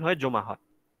ফিল্ট্রেশন হয়ে জমা হয়,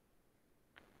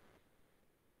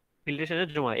 ফিল্ট্রেশনের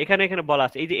জমা এখানে এখানে বলা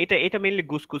আছে। এই যে এটা এটা মেইনলি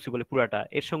গুসকুসি বলে পুরাটা,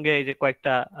 এর সঙ্গে এই যে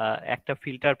কয়েকটা একটা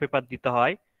ফিল্টার পেপার দিতে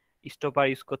হয়, স্টপার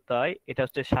ইউজ করতে হয়, এটা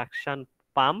হচ্ছে সাকশন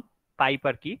পাম্প পাইপ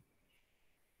আর কি।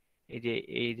 এই যে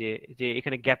এই যে যে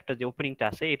এখানে গ্যাপটা যে ওপেনিংটা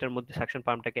আছে এটার মধ্যে সাকশন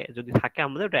পাম্পটাকে যদি থাকে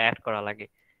আমাদের ওটা অ্যাড করা লাগে,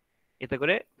 এতে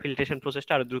করে ফিল্ট্রেশন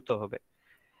প্রসেসটা আরো দ্রুত হবে।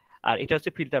 আর এটা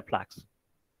হচ্ছে ফিল্টার ফ্লাক্স।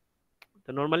 তো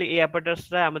নর্মালি এই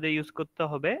অ্যাপারেটাসটা আমাদের ইউজ করতে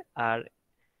হবে। আর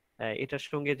এটার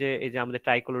সঙ্গে যে এই যে আমাদের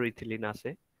ট্রাইক্লোরোইথিলিন আছে,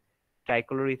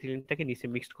 ট্রাইক্লোরোইথিলিনটাকে নিচে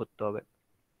মিক্সড করতে হবে।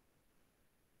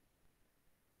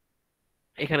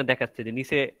 এখানে দেখাচ্ছে যে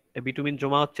নিচে বিটুমিন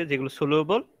জমা হচ্ছে যেগুলো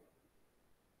সলিউবল,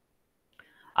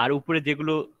 আর উপরে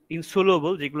যেগুলো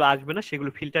ইনসলিউবল যেগুলো আসবে না সেগুলো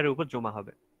ফিল্টারের উপর জমা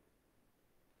হবে।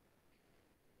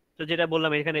 তো যেটা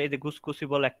বললাম এখানে এই যে গুসকুসি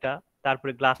বল একটা,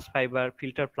 তারপরে glass fibre,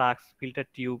 filter flux, filter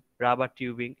tube, rubber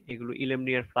tubing, এগুলো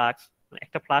ইলেমনিয়ার ফ্লাক্স,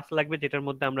 একটা ফ্লাক্স লাগবে যেটার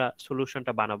মধ্যে আমরা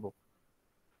সলিউশনটা বানাবো।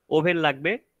 ওভেন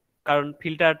লাগবে, কারণ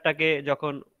ফিল্টারটাকে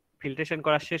যখন ফিল্ট্রেশন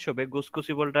করা শেষ হবে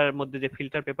গুসকুসি বলটার মধ্যে যে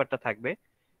ফিল্টার পেপারটা থাকবে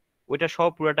ওইটা সব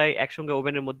পুরোটাই একসঙ্গে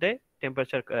ওভেনের মধ্যে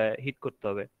টেম্পারেচার হিট করতে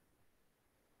হবে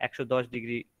 110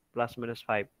 ডিগ্রি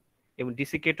 +-5। এবং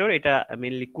ডিসিকেটর এটা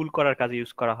মেইনলি কুল করার কাজে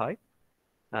ইউজ করা হয়,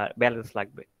 আর ব্যালেন্স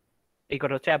লাগবে। এই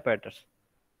কটা হচ্ছে অ্যাপারেটাস।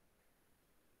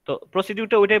 তো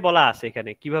প্রসিডিউরটা ওইটাই বলা আছে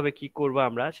এখানে, কিভাবে কি করবো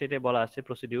আমরা সেটাই বলা আছে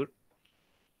প্রসিডিউর।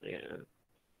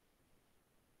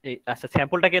 আচ্ছা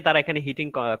স্যাম্পলটাকে তারা এখানে হিটিং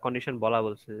কন্ডিশন বলা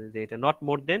বলছে যে এটা not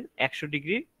more then 100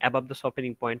 degree above the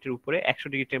সফটেনিং পয়েন্টের উপরে 100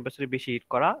 ডিগ্রি টেম্পারেচারে বেশি হিট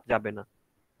করা যাবে না।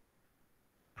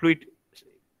 ফ্লুইড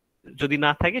যদি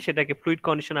না থাকে সেটাকে ফ্লুইড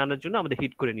কন্ডিশন আনার জন্য আমাদের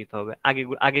হিট করে নিতে হবে। আগে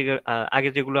আগে আগে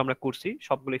যেগুলো আমরা করছি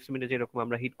সবগুলো এক্সপেরিমেন্টে যেরকম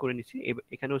আমরা হিট করে নিছি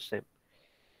এখানেও সেম।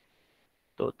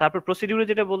 তো তারপর প্রসিডিউরে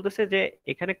যেটা বলতেছে যে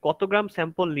এখানে কত গ্রাম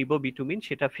স্যাম্পল নিব বিটুমিন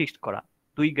সেটা ফিক্সড করা,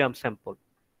 2 গ্রাম স্যাম্পল,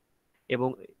 এবং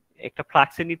একটা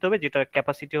ফ্লাক্সে নিতে হবে যেটা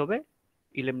ক্যাপাসিটি হবে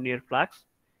ইলেমনিয়ার ফ্লাক্স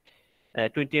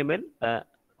 20 ml,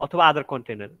 অথবা আদার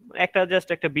কন্টেনার, একটা জাস্ট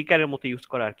একটা বিকারের মতো ইউজ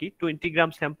করা আর কি। 20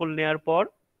 গ্রাম স্যাম্পল নেওয়ার পর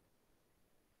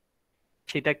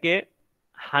সেটাকে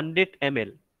 100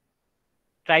 ml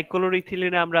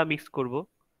ট্রাইক্লোরোইথিলিনে আমরা মিক্স করব।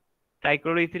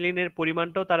 ট্রাইক্লোরোইথিলিনের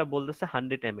পরিমাণটাও তারা বলতেছে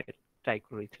 100 ml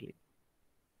ট্রাইক্লোরোইথিলিন।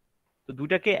 তো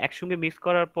দুটাকে একসঙ্গে মিক্স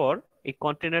করার পর এই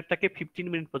কন্টেনারটাকে 15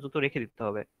 মিনিট পর্যন্ত রেখে দিতে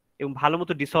হবে এবং ভালো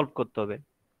মতো ডিসলভ করতে হবে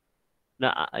না,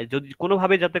 যদি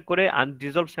কোনোভাবে যাতে করে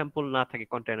আনডিসলভ স্যাম্পল না থাকে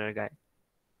কন্টেনারের গায়ে,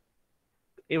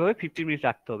 এভাবে 15 মিনিট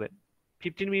রাখতে হবে।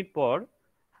 15 মিনিট পর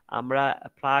আমরা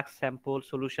ফ্লাক্স স্যাম্পল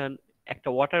সলিউশন একটা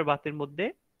ওয়াটার বাথের মধ্যে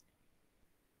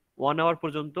 1 আওয়ার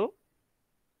পর্যন্ত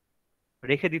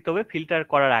রেখে দিতে হবে ফিল্টার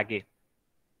করার আগে।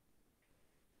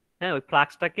 হ্যাঁ ওই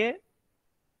ফ্লাক্সটাকে,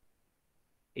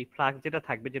 এই ফ্লাক্স যেটা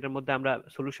থাকবে যেটার মধ্যে আমরা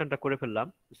সলিউশনটা করে ফেললাম,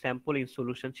 sample in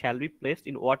solution shall be placed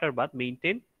in water bath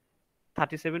maintain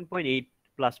 37.8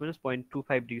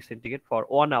 +-0.25 degree centigrade for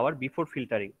 1 hour before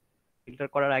filtering. Filter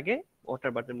করার আগে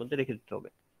ওয়াটার বাথের মধ্যে রেখে দিতে হবে।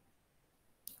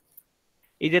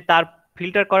 এই যে তার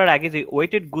ফিল্টার করার আগে যে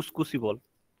ওয়েটেড গুসকুসিবল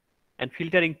এন্ড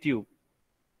ফিল্টারিং টিউব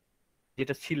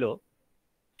যেটা ছিল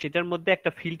সেটার মধ্যে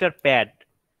একটা filter pad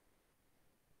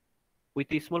with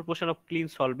a small portion of clean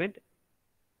solvent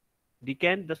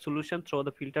decant the solution through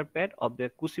the filter pad of the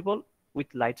crucible with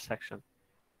light suction।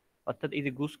 অর্থাৎ এই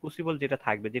যে ক্রুসিবল যেটা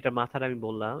থাকবে, যেটা মাথার আমি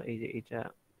বললাম, এই যে এটা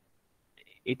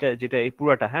এটা যেটা এই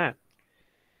পুরাটা, হ্যাঁ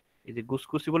এই যে গুস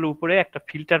ক্রুসিবলের উপরে একটা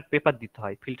ফিল্টার পেপার দিতে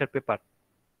হয়, ফিল্টার পেপার,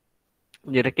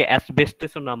 যেটাকে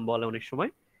অ্যাসবেস্টসও নাম বলে অনেক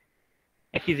সময়।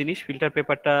 একই জিনিস, ফিল্টার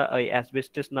পেপারটা ওই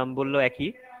অ্যাসবেস্টস নাম বললেও একই।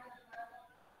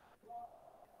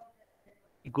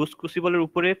 গুস ক্রুসিবলের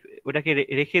উপরে ওটাকে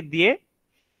রেখে দিয়ে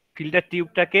ফিল্টার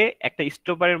টিউবটাকে একটা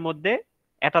স্টপারের মধ্যে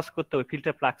অ্যাটাচ করতে হবে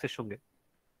ফিল্টার ফ্লাক্সের সঙ্গে।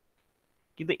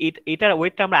 কিন্তু এটার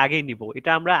ওয়েটটা আমরা আগেই নিব,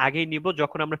 এটা আমরা আগেই নিব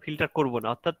যখন আমরা ফিল্টার করব না,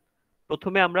 অর্থাৎ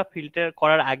প্রথমে আমরা ফিল্টার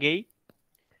করার আগেই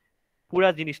পুরা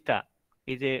জিনিসটা,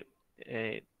 এই যে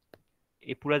আহ,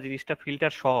 এই পুরা জিনিসটা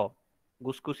ফিল্টার সহ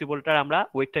গুসকুসিবলটার আমরা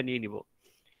ওয়েটটা নিয়ে নিব।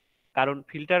 কারণ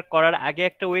ফিল্টার করার আগে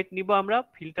একটা ওয়েট নিব, আমরা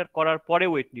ফিল্টার করার পরে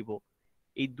ওয়েট নিব।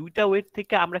 এই দুইটা ওয়েট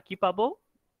থেকে আমরা কি পাবো?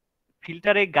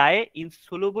 ফিল্টারের গায়ে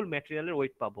ইনসoluble ম্যাটেরিয়ালের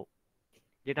ওয়েট পাবো,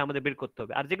 যেটা আমাদের বের করতে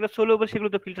হবে। আর যেগুলো সলিউবল সেগুলো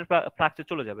তো ফিল্টার ফ্লাক্সে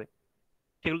চলে যাবে,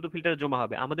 সেগুলো তো ফিল্টারে জমা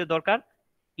হবে। আমাদের দরকার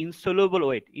ইনসoluble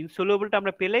ওয়েট, ইনসoluবলটা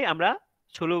আমরা পেলেই আমরা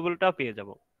সলিউবলটাও পেয়ে যাব।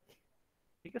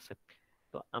 ঠিক আছে?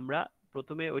 তো আমরা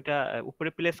প্রথমে ওইটা উপরে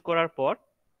প্লেস করার পর,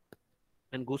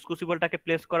 গুসকুসিবলটাকে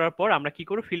প্লেস করার পর আমরা কি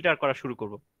করব? ফিল্টার করা শুরু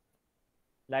করব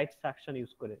লাইট সাকশন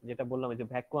ইউজ করে, যেটা বললাম যে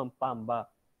ভ্যাকুয়াম পাম্প বা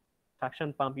সাকশন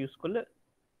পাম্প ইউজ করলে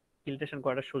ফিল্ট্রেশন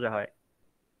করাটা সোজা হয়।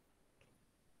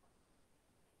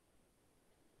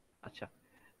 আচ্ছা,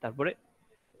 তারপরে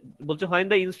বলছে হয়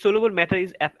দ্য ইনসoluble ম্যাটার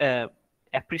ইজ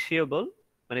অ্যাপ্রিসিয়েবল,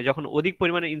 মানে যখন অধিক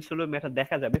পরিমাণে ইনসoluble ম্যাটার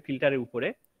দেখা যাবে ফিল্টারের উপরে,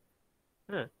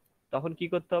 হ্যাঁ, তখন কি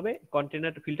করতে হবে?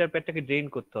 কন্টেনার ফিল্টার প্যাডটাকে ড্রেন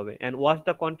করতে হবে and wash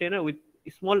the container with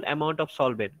small amount of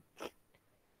solvent.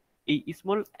 এই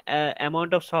small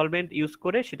amount of solvent use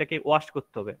করে সেটাকে ওয়াশ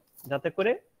করতে হবে, যাতে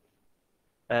করে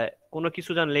কোনো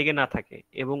কিছু যেন লেগে না থাকে।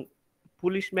 এবং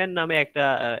পুলিশম্যান নামে একটা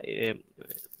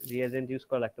রিয়েজেন্ট ইউজ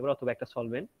করা লাগতে পারে, অথবা একটা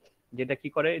সলভেন্ট, যেটা কি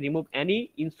করে remove any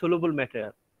ইনসoluble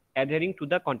material অ্যাডারিং to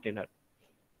the container.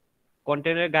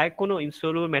 কন্টেনারের গায়ে কোনো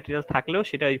ইনসoluble ম্যাটেরিয়াল থাকলেও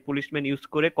সেটা পুলিশম্যান ইউজ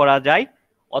করে করা যায়।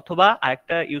 অথবা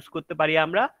আরেকটা ইউজ করতে পারি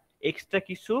আমরা, এক্সট্রা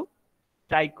কিছু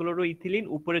ট্রাইক্লোরোইথিলিন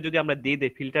উপরে যদি আমরা দিয়ে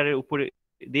দেই, ফিল্টারের উপরে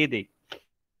দিয়ে দেই।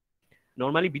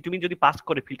 নর্মালি বিটুমিন যদি পাস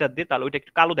করে ফিল্টার দিয়ে, তাহলে ওইটা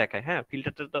একটু কালো দেখায়, হ্যাঁ,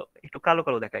 ফিল্টারটা তো একটু কালো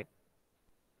কালো দেখায়।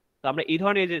 তো আমরা এই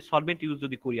ধরনের যে সলভেন্ট ইউজ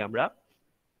যদি করি আমরা,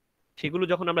 সেগুলো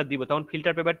যখন আমরা দিব তখন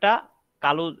ফিল্টার পেপারটা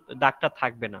কালো দাগটা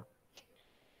থাকবে না,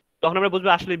 তখন আমরা বুঝবো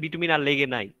আসলে বিটুমিন আর লেগে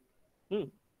নাই। হুম,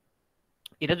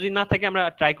 এটা যদি না থাকে, আমরা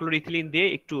ট্রাইক্লোরোইথিলিন দিয়ে,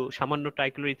 একটু সামান্য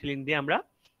ট্রাইক্লোরোইথিলিন দিয়ে আমরা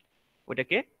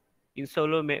ওটাকে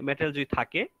ইনসoluble মেটাল যদি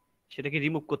থাকে সেটাকে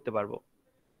রিমুভ করতে পারবো।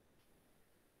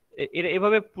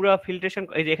 এভাবে পুরো ফিল্ট্রেশন,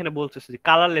 এই যে এখানে বলতেছে যে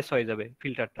কালারলেস হয়ে যাবে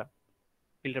ফিল্টারটা,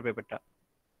 ফিল্টার পেপারটা।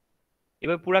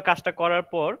 এবার পুরো কাজটা করার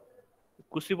পর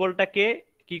ক্রুসিবলটাকে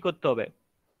কি করতে হবে?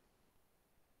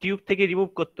 টিউব থেকে রিমুভ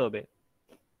করতে হবে।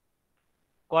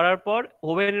 করার পর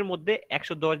ওভেনের মধ্যে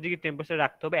 110 ডিগ্রি টেম্পারেচার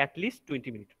রাখতে হবে অ্যাটলিস্ট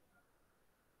 20 মিনিট।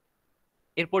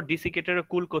 এরপর ডিসিকেটরে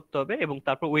কুল করতে হবে এবং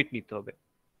তারপর ওয়েট নিতে হবে।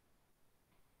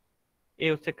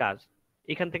 এই হচ্ছে কাজ।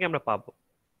 এখান থেকে আমরা পাবো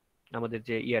আমাদের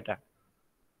যে ইয়াটা,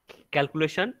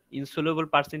 calculation ইনসoluble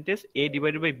percentage A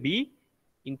divided by B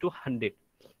into 100।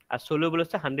 R soluble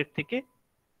হচ্ছে 100 থেকে,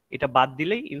 এটা বাদ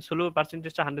দিলেই ইনসoluble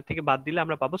পার্সেন্টেজটা 100 থেকে বাদ দিলে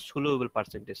আমরা পাবো সলিউবল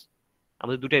পার্সেন্টেজ।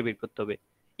 আমাদের দুটাই বের করতে হবে।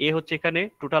 এ হচ্ছে এখানে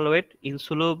total wait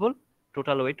ইনসoluble,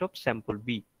 total weight of sample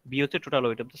B, B হচ্ছে total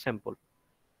weight of the sample.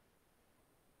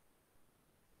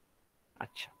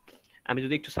 আচ্ছা, আমি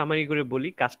যদি একটু সামারি করে বলি,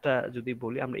 কাজটা যদি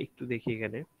বলি, আমরা একটু দেখি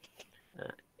এখানে।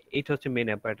 এইটা হচ্ছে মেন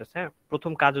অ্যাপারেটাস। হ্যাঁ,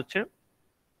 প্রথম কাজ হচ্ছে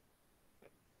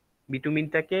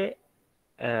বিটুমিনটাকে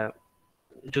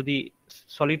যদি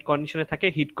সলিড কন্ডিশনে থাকে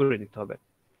হিট করে নিতে হবে,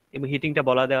 এবং হিটিংটা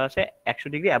বলা দেওয়া আছে 100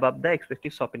 degree above the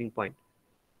expected সফেনিং point.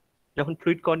 যখন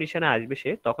ফ্লুইড কন্ডিশনে আসবে সে,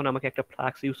 তখন আমাকে একটা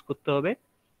ফ্লাক্স ইউজ করতে হবে।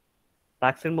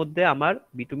 ফ্লাক্সের মধ্যে আমার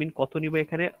বিটুমিন কত নিব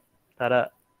এখানে তারা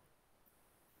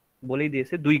বলেই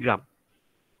দিয়েছে, 2 গ্রাম।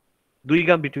 2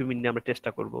 গ্রাম বিটুমিন নিয়ে আমরা চেষ্টা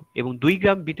করব, এবং 2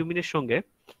 গ্রাম বিটুমিনের সঙ্গে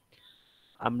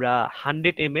আমরা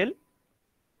 100 ml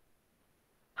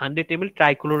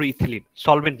ট্রাইক্লোরোইথিলিন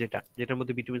সলভেন্ট, যেটার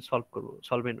মধ্যে বিটুমিন সলভ করবো,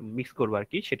 সলভেন্ট মিক্স করবো আর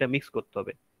কি, সেটা মিক্স করতে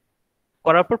হবে।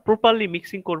 করার পর প্রপারলি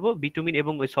মিক্সিং করব বিটুমিন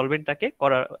এবং ওই সলভেন্টটাকে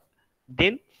করার।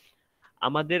 দেন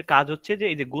আমাদের কাজ হচ্ছে যে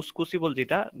এই যে গুসকুসিবল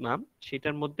যেটা নাম,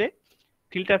 সেটার মধ্যে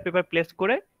ফিল্টার পেপার প্লেস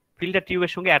করে ফিল্টার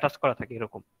টিউবের সঙ্গে অ্যাটাচ করা থাকে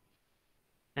এরকম।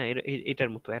 হ্যাঁ, এটার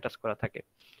মতো অ্যাটাচ করা থাকে।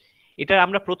 এটা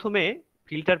আমরা প্রথমে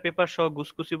ফিল্টার পেপার সহ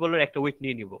গুসকুসিবলের একটা ওয়েট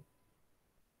নিয়ে নিব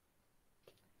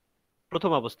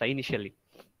প্রথম অবস্থা ইনিশিয়ালি।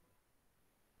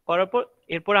 করার পর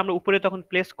এরপর আমরা উপরে তখন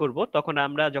প্লেস করব, তখন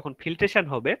আমরা যখন ফিল্ট্রেশন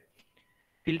হবে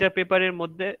ফিল্টার পেপারের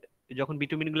মধ্যে, যখন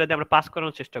বিটুমিন গুলাতে আমরা পাস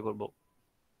করানোর চেষ্টা করব,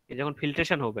 যখন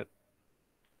ফিল্ট্রেশন হবে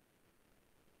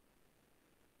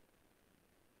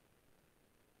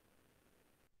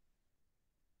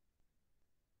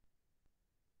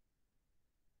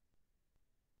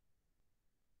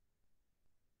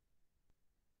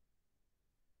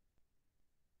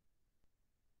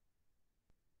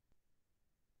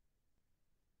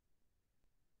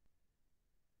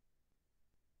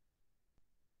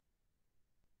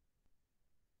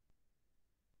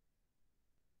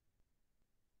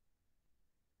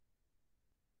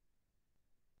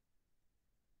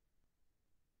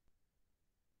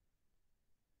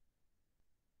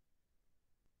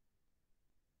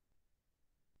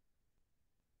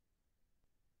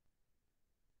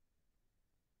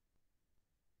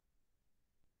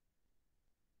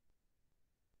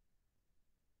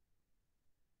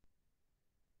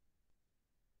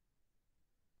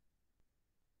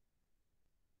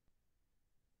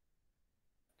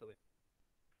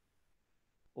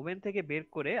ওভেন থেকে বের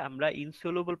করে আমরা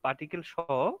ইনসলুবল পার্টিকেল সহ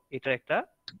এটা একটা,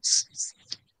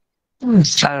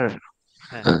 স্যার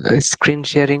হ্যাঁ স্ক্রিন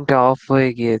শেয়ারিংটা অফ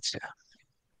হয়ে গিয়েছে।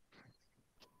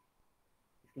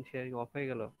 শেয়ারিং অফ হয়ে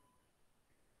গেল।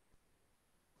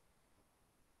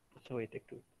 আচ্ছা ওয়েট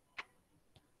একটু।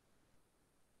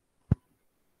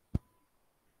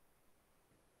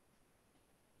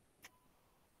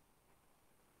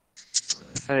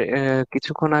 স্যার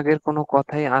কিছুক্ষণ আগের কোনো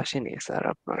কথাই আসেনি স্যার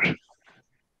আপনার।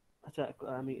 আচ্ছা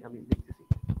আমি আমি দেখতেছি।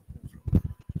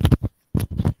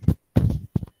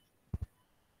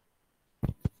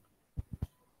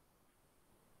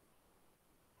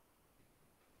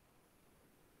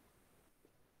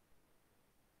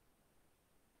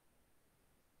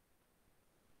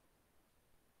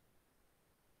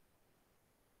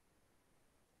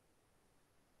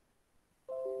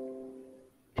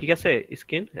 ঠিক আছে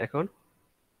স্ক্রিন এখন?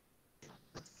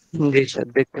 জি স্যার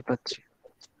দেখতে পাচ্ছি।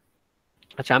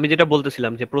 আচ্ছা আমি যেটা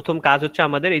বলতেছিলাম যে প্রথম কাজ হচ্ছে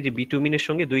আমাদের এই যে বিটুমিনের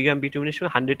সঙ্গে 2 গ্রাম বিটুমিনের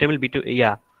সঙ্গে 100 ml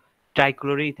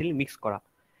ট্রাইক্লোরোইথিলিন মিক্স করা।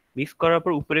 মিক্স করার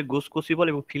পর উপরে গোসকসিবল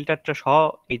এবং ফিল্টারটা সহ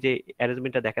এই যে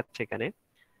অ্যারেঞ্জমেন্টটা দেখাচ্ছে এখানে,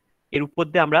 এর উপর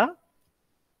দিয়ে আমরা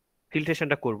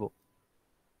ফিল্ট্রেশনটা করব।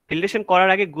 ফিল্ট্রেশন করার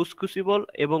আগে গুসকুসিবল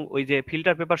এবং ওই যে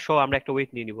ফিল্টার পেপার সহ আমরা একটা ওয়েট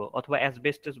নিয়ে নিব, অথবা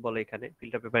অ্যাসবেস্টস বলে এখানে,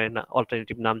 ফিল্টার পেপারের না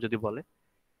অল্টারনেটিভ নাম যদি বলে,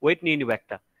 ওয়েট নিয়ে নিব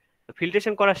একটা।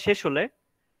 ফিল্ট্রেশন করা শেষ হলে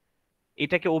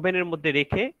এটাকে ওভেনের মধ্যে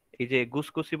রেখে, এই যে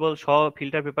গুসকুসিবল সহ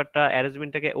ফিল্টার পেপারটা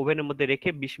অ্যারেঞ্জমেন্টটাকে ওভেনের মধ্যে রেখে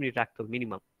 20 মিনিট রাখতে হবে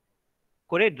মিনিমাম।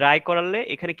 করে ড্রাই করালে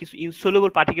এখানে কিছু ইনসলুবল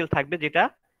পার্টিকেল থাকবে যেটা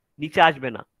নিচে আসবে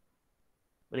না,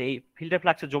 মানে এই ফিল্টার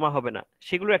ফ্লাক্সে জমা হবে না,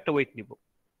 সেগুলো একটা ওয়েট নিব।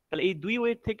 তাহলে এই দুই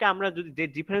ওয়েট থেকে আমরা যদি যে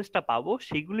ডিফারেন্সটা পাবো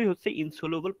সেগুলি হচ্ছে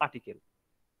ইনসলুবল পার্টিকেল,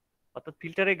 অর্থাৎ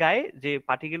ফিল্টারের গায়ে যে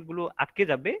পার্টিকেল গুলো আটকে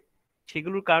যাবে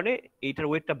সেগুলোর কারণে এইটার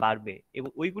ওয়েটটা বাড়বে, এবং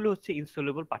ওইগুলো হচ্ছে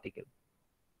ইনসলুবল পার্টিকেল।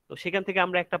 তো সেখান থেকে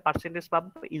আমরা একটা পার্সেন্টেজ পাবো,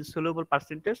 ইনসলুবল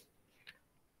পার্সেন্টেজ।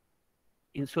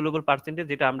 ইনসলুবল পার্সেন্টেজ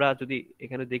যেটা আমরা যদি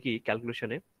এখানে দেখি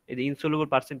ক্যালকুলেশনে, এই যে insoluble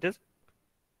percentage,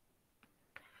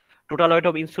 total weight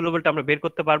of ইনসলুবলটা আমরা বের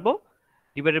করতে পারবো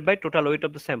divided by total weight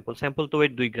of the sample. Sample তো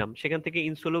ওয়েট 2 গ্রাম, সেখান থেকে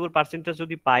ইনসলুবল পার্সেন্টেজ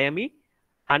যদি পাই আমি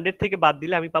 100 থেকে বাদ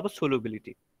দিলে আমি পাবো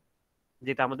সলুবিলিটি,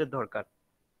 যেটা আমাদের দরকার,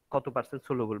 কত পার্সেন্ট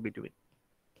সলুবল বিটুইন।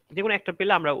 যে কোনো একটা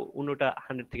পেলে আমরা অন্যটা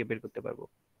 100 থেকে বের করতে পারবো।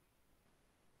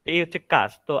 এই হচ্ছে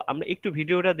কাজ। তো আমরা একটু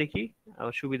ভিডিওটা দেখি,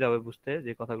 আমার সুবিধা হবে বুঝতে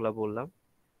যে কথাগুলো বললাম।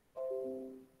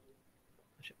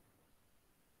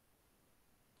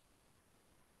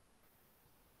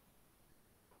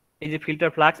 এই যে ফিল্টার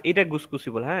ফ্লাক্স, এটা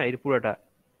গুসকুসিবল, হ্যাঁ এই পুরোটা,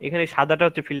 এখানে সাদাটা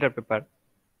হচ্ছে ফিল্টার পেপার,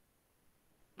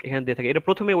 এখানে দিয়ে থাকে। এটা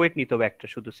প্রথমে ওয়েট নিতে হবে একটা,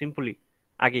 শুধু সিম্পলি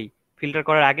আগেই ফিল্টার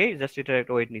করার আগেই জাস্ট এটা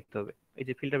একটা ওয়েট নিতে হবে। এই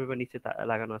যে ফিল্টার পেপার নিচে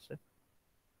লাগানো আছে।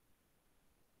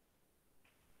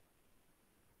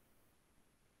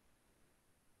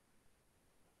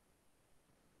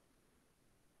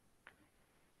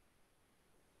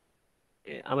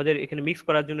 আমাদের এখানে মিক্স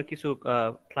করার জন্য কিছু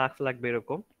ফ্লাক্স লাগবে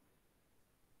এরকম।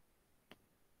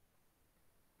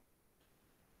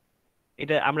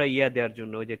 এটা আমরা ইয়া দেওয়ার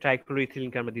জন্য ওই যে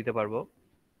ট্রাইক্লোরোইথিলিনকে আমরা দিতে পারবো,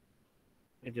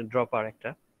 এর জন্য ড্রপার একটা।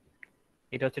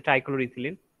 এটা হচ্ছে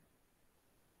ট্রাইক্লোরোইথিলিন।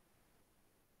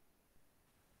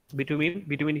 বিটুমিন,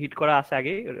 বিটুমিন হিট করা আছে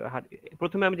আগে।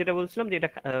 প্রথমে আমি যেটা বলছিলাম যে এটা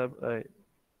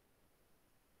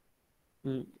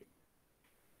উম,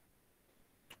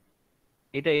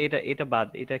 এটা এটা এটা বাদ,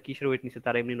 এটা কিসের ওয়েট নিচ্ছে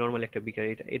তারা, এমনি নর্মাল একটা বিকার,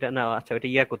 এটা এটা না, আচ্ছা এটা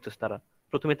ইয়া করতেছে তারা,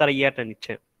 প্রথমে তারা ইয়াটা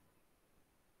নিচ্ছে,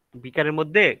 বিকারের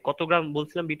মধ্যে কত গ্রাম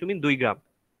বলছিলাম বিটুমিন, 2 গ্রাম,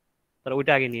 তারা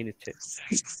ওইটা আগে নিয়ে নিচ্ছে,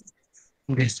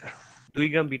 জি স্যার। 2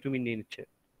 গ্রাম বিটুমিন নিয়ে নিচ্ছে।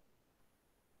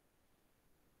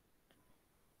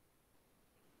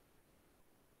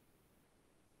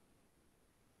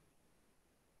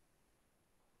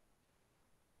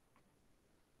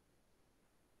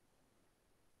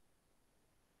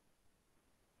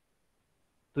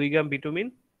 2 গ্রাম বিটুমিন,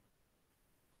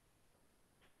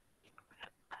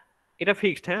 এটা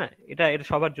ফিক্সড, হ্যাঁ এটা এটা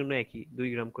সবার জন্য একই, 2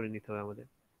 গ্রাম করে নিতে হবে আমাদের।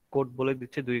 কোড বলে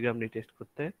দিচ্ছে 2 গ্রাম নিয়ে টেস্ট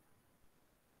করতে।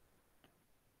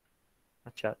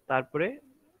 আচ্ছা তারপরে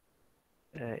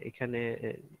এখানে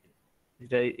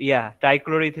যেটা ইয়া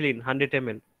ট্রাইক্লোরোইথিলিন 100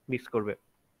 ml মিক্স করবে।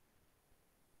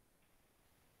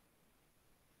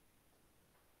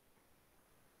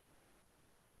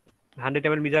 100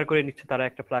 ml মিজার করে নিচ্ছে তারা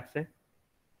একটা ফ্লাক্সে।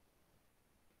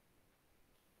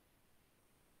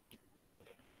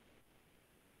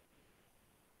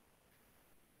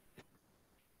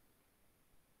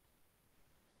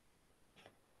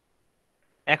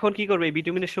 এখন কি করবে, এই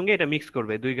বিটুমিনের সঙ্গে এটা মিক্স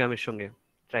করবে 2 গ্রামের সঙ্গে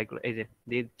ট্রাইক্লো, এই যে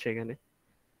দিয়ে দিচ্ছে এখানে।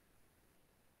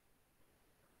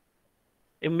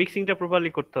 এই মিক্সিংটা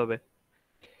প্রপারলি করতে হবে,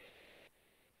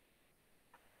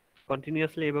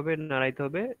 কন্টিনিউয়াসলি এভাবে নাড়াইতে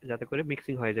হবে যাতে করে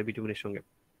মিক্সিং হয়ে যায় বিটুমিনের সঙ্গে।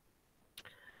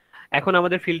 এখন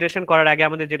আমাদের ফিল্ট্রেশন করার আগে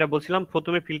আমাদের যেটা বলছিলাম,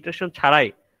 প্রথমে ফিল্ট্রেশন ছাড়াই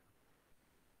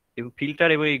এবং ফিল্টার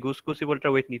এবং এই গুস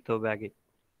ক্রুসিবলটার ওয়েট নিতে হবে আগে,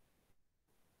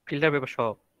 ফিল্টার পেপার সহ।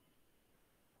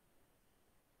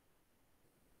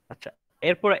 আচ্ছা,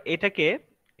 এরপর এটাকে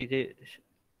এই যে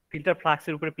ফিল্টার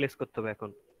ফ্লাক্সের উপরে প্লেস করতে হবে এখন।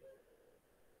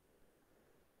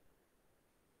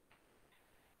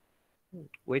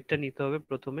 ওয়েটটা নিতে হবে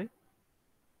প্রথমে,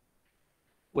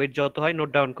 ওয়েট যত হয় নোট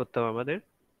ডাউন করতে হবে আমাদের,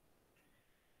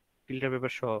 ফিল্টার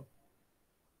পেপার সহ।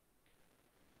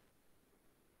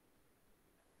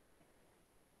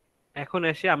 এখন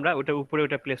এসে আমরা ওটার উপরে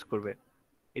ওটা প্লেস করবে,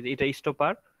 এই যে এটা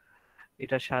স্টপার,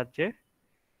 এটার সাহায্যে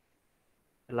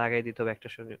লাগাই দিতে হবে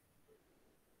একটার সঙ্গে।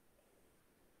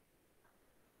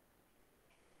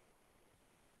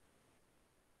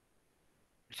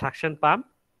 সাকশন পাম্প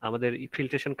আমাদের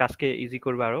ফিল্ট্রেশন কাজকে ইজি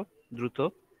করবে আরো দ্রুত।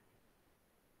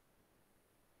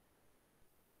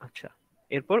 আচ্ছা,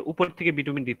 এরপর উপর থেকে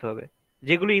বিটুমিন দিতে হবে,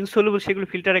 যেগুলো ইনসলুবল সেগুলো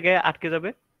ফিল্টারে গায়ে আটকে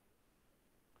যাবে।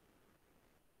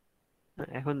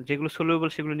 এখন যেগুলো সলিউবল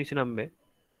সেগুলো নিচে নামবে,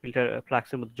 ফিল্টার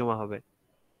ফ্লাক্সের মধ্যে জমা হবে।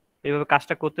 এইভাবে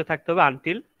কাজটা করতে থাকতে হবে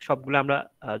আনটিল সবগুলো আমরা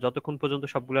যতক্ষণ পর্যন্ত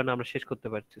সবগুলো না আমরা শেষ করতে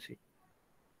পারতেছি,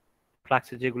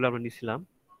 ফ্লাক্সে যেগুলো আমরা নিছিলাম।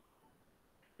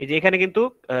 এই যে এখানে কিন্তু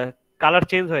কালার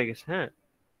চেঞ্জ হয়ে গেছে, হ্যাঁ,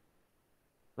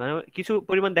 মানে কিছু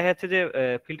পরিমাণ দেখা যাচ্ছে যে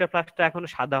ফিল্টার ফ্লাক্সটা এখনো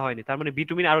সাদা হয়নি, তার মানে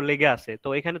বিটুমিন আরো লেগে আছে। তো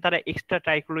এখানে তারা এক্সট্রা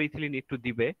ট্রাইক্লোরোইথিলিন একটু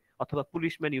দিবে, অথবা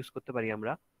পুলিশম্যান ইউজ করতে পারি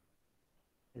আমরা।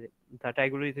 এই যে তারা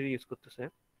ট্রাইক্লোরোইথিলিন ইউজ করতেছে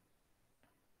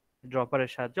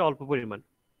ড্রপারের সাহায্যে, অল্প পরিমাণ,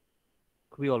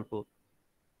 খুবই অল্প,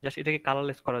 জাস্ট এটাকে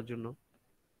কালারলেস করার জন্য।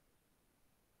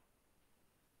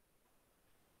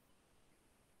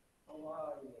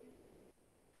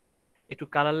 একটু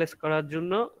কালারলেস করার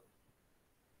জন্য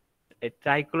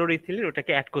ট্রাইক্লোরোইথিলিন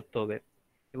ওটাকে অ্যাড করতে হবে,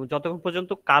 এবং যতক্ষণ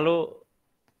পর্যন্ত কালো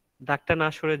দাগটা না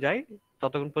সরে যায়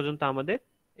ততক্ষণ পর্যন্ত আমাদের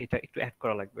এটা একটু অ্যাড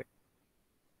করা লাগবে।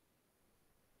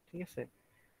 ঠিক আছে,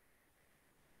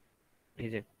 এই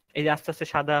যে এই যে আস্তে আস্তে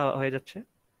সাদা হয়ে যাচ্ছে।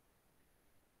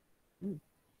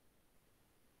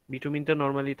 বিটুমিনটা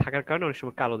নর্মালি থাকার কারণে অনেক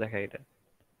সময় কালো দেখায় এটা।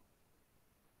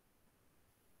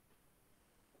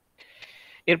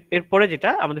 এরপরে যেটা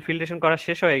আমাদের ফিল্ট্রেশন করা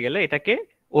শেষ হয়ে গেলে এটাকে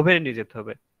ওভেনে নিয়ে যেতে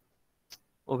হবে,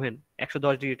 ওভেন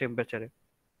 110 ডিগ্রি টেম্পারেচারে।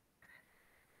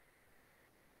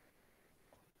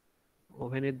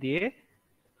 ওভেনে দিয়ে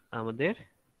আমাদের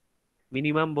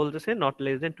মিনিমাম বলতেছে নট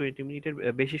লেস দেন 20 মিনিটের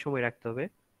বেশি সময় রাখতে হবে।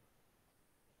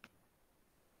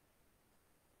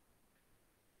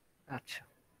 আচ্ছা,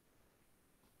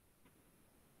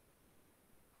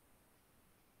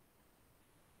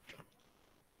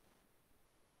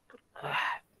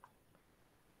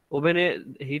 ওভেনে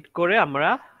হিট করে আমরা,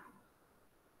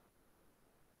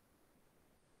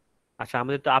 আচ্ছা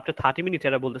আমাদের তো আফটার 30 মিনিট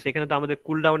এরা বলতেছে, এখানে তো আমাদের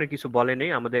কুল ডাউনের কিছু বলে নেই,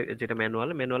 আমাদের যেটা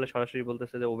ম্যানুয়ালে সরাসরি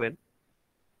বলতেছে যে ওভেন।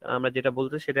 আমরা যেটা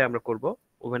বলতেছি সেটাই আমরা করব,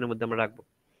 ওভেনের মধ্যে আমরা রাখবো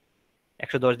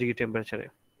 110 ডিগ্রি টেম্পারেচারে।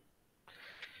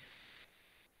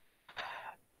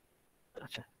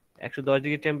 আচ্ছা, 110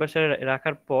 ডিগ্রি টেম্পারেচারে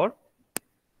রাখার পর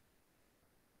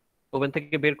ওভেন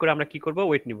থেকে বের করে আমরা কি করব,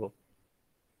 ওয়েট নিব।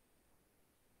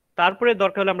 তারপরে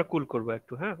দরকার হলে আমরা কুল করব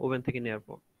একটু, হ্যাঁ, ওভেন থেকে নেওয়ার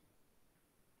পর।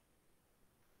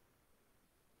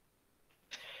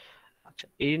 আচ্ছা,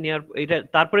 এই নেওয়ার এটা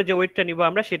তারপরে যে ওয়েটটা নিব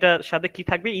আমরা, সেটার সাথে কি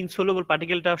থাকবে, ইনসoluble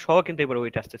পার্টিকেলটা সহ কিন্তু এবার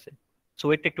ওয়েট আসতেছে। সো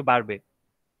ওয়েটটা একটু বাড়বে,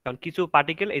 কারণ কিছু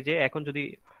পার্টিকেল এই যে এখন যদি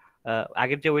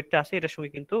আগের যে ওয়েটটা আছে এটার সঙ্গে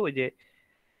কিন্তু ওই যে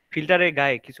ফিল্টারের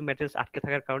গায়ে কিছু ম্যাটেরিয়ালস আটকে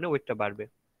থাকার কারণে ওয়েটটা বাড়বে।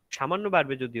 সামান্য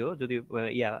বাড়বে যদিও, যদি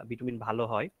বিটুমিন ভালো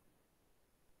হয়।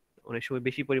 অনেক সময়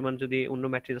বেশি পরিমাণ যদি অন্য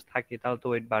ম্যাটেরিয়ালস থাকে তাহলে তো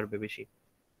ওয়েট বাড়বে বেশি।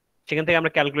 সেখান থেকে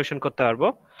আমরা ক্যালকুলেশন করতে পারবো,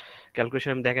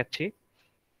 ক্যালকুলেশন আমি দেখাচ্ছি।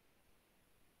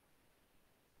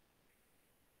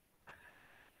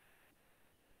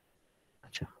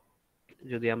 আচ্ছা,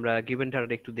 যদি আমরা গিভেন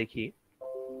ডাটাটা একটু দেখি,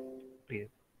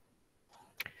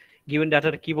 গিভেন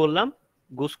ডাটাটা কি বললাম,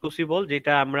 গুসকুসিবল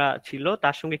যেটা আমরা ছিল,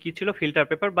 তার সঙ্গে কি ছিল, ফিল্টার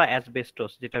পেপার বা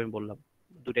অ্যাসবেস্টস, যেটা আমি বললাম,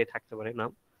 দুটাই থাকতে পারে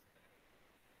নাম।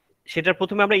 সেটার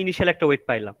প্রথমে আমরা ইনিশিয়াল একটা ওয়েট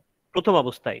পাইলাম, প্রথম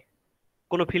অবস্থায়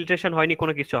কোনো ফিল্ট্রেশন হয়নি,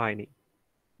 কোনো কিছু হয়নি,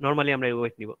 নর্মালি আমরা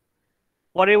ওয়েট নিব।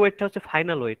 পরের ওয়েটটা হচ্ছে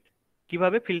ফাইনাল ওয়েট,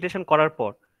 কিভাবে, ফিল্ট্রেশন করার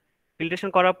পর, ফিল্ট্রেশন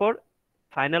করার পর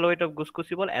final weight of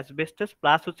গুসকুসিবল asbestos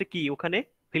plus হচ্ছে কি, ওখানে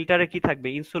ফিল্টারে কি থাকবে,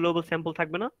 ইনসoluble স্যাম্পল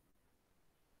থাকবে না,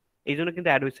 এই জন্য কিন্তু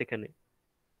অ্যাড হয়েছে এখানে।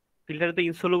 ফিল্টারে তো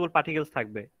ইনসoluble পার্টিকেলস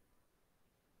থাকবে,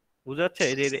 বুঝা যাচ্ছে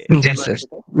এই যে জি কেন স্যার। আসছে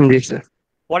এটা? জি স্যার।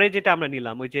 পরে যেটা আমরা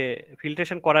নিলাম ওই যে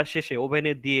ফিল্ট্রেশন করার শেষে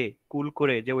ওভেনে দিয়ে কুল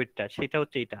করে যে ওয়েটটা, সেটা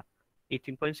হচ্ছে এটা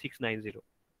 18.690।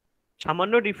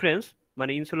 সামান্য ডিফারেন্স,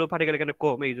 মানে ইনসুলো পার্টিকেল এখানে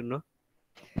কম, এই জন্য।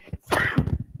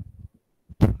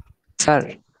 স্যার,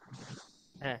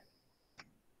 হ্যাঁ,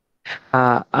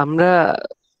 আমরা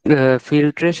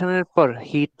ফিল্ট্রেশনের পর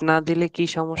হিট না দিলে কি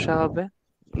সমস্যা হবে?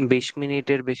 20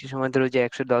 মিনিটের বেশি সময় ধরে যে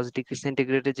 110 ডিগ্রি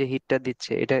সেন্টিগ্রেডে যে হিটটা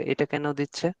দিচ্ছে, এটা এটা কেন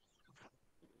দিচ্ছে?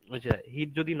 ওই যে হিট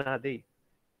যদি না দেই,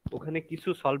 ওখানে কিছু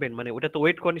সলভেন্ট, মানে ওটা তো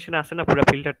ওয়েট কন্ডিশনে আছে না পুরো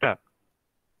ফিল্টারটা।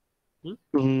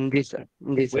 জি স্যার,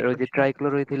 জি স্যার, ওয়েট ওই যে কন্ডিশনে,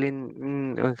 ট্রাইক্লোরোইথিলিন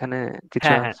ওখানে কিছু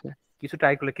হ্যাঁ হ্যাঁ, আছে। কিছু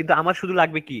ট্রাই করলে, কিন্তু আমার শুধু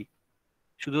লাগবে কি,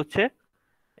 শুধু হচ্ছে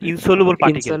ইনসoluble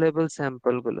পার্টিকেল। ইনসলেবল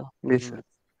স্যাম্পল গুলো। জি হুম, স্যার।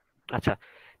 আচ্ছা,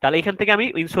 তাহলে এখান থেকে আমি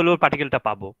ইনসoluble পার্টিকেলটা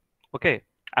পাবো। ওকে,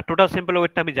 আর টোটাল স্যাম্পল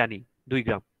ওয়েটটা আমি জানি 2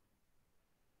 গ্রাম।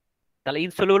 তাহলে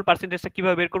ইনসoluble পার্সেন্টেজটা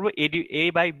কিভাবে বের করবো? এ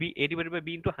by B, A divided by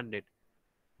B into 100।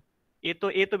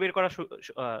 এ তো বের করা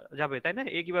যাবে তাই না?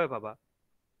 এ কিভাবে পাবা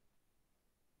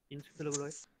ইনসoluble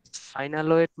wait? Final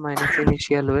wait minus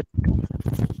initial wait.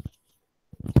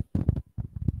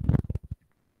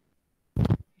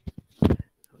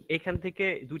 এখান থেকে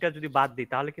দুইটা যদি বাদ দিই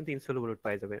তাহলে কিন্তু ইনসoluble ওয়েট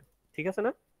পাওয়া যাবে, ঠিক আছে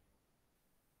না?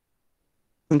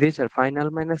 জি স্যার, ফাইনাল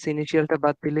মাইনাস ইনিশিয়ালটা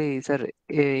বাদ দিলেই স্যার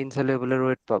ইনসলেবলের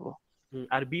ওয়েট পাবো।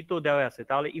 আর বি তো দেওয়া আছে,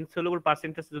 তাহলে ইনসoluble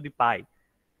পার্সেন্টেজ যদি পাই,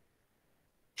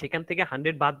 সেখান থেকে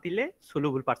 100 বাদ দিলে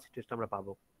সলুবল পার্সেন্টেজটা আমরা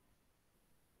পাবো।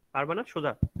 পারবো না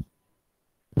সোজা?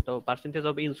 তো পার্সেন্টেজ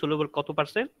অফ ইনসoluble কত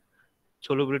পার্সেন্ট,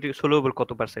 সলুবল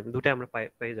কত পার্সেন্ট, দুটাই আমরা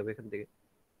পেয়ে যাবো এখান থেকে।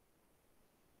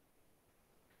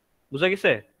 বুঝা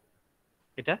গেছে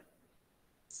এটা?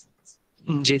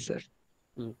 জি স্যার।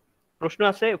 হুম। প্রশ্ন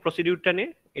আছে প্রসিডিউরটা নিয়ে,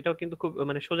 এটাও কিন্তু খুব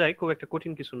মানে সোজাই, খুব একটা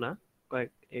কঠিন কিছু না। কয়েক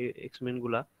এক্সপেরিমেন্ট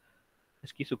গুলা,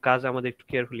 কিছু কাজ আমাদের একটু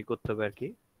কেয়ারফুলি করতে হবে আর কি।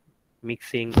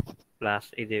 মিক্সিং প্লাস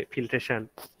এই যে ফিল্ট্রেশন।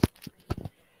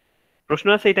 প্রশ্ন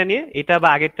আছে এটা নিয়ে, এটা বা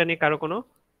আগেরটা নিয়ে কারো কোনো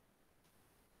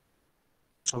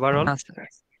ওভারঅল? না স্যার।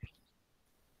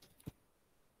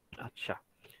 আচ্ছা,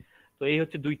 তো এই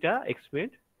হচ্ছে দুইটা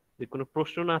এক্সপেরিমেন্ট। যদি কোনো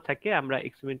প্রশ্ন না থাকে আমরা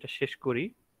এক্সপেরিমেন্টটা শেষ করি।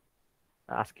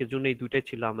 আজকের জন্য এই দুইটাই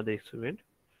ছিল আমাদের এক্সপেরিমেন্ট।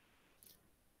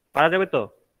 পারা যাবে তো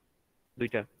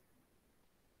দুইটা?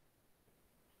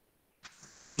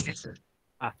 জি স্যার।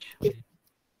 আচ্ছা,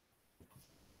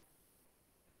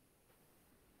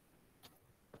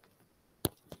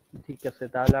 ঠিক আছে,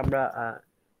 তাহলে আমরা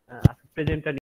প্রেজেন্টটা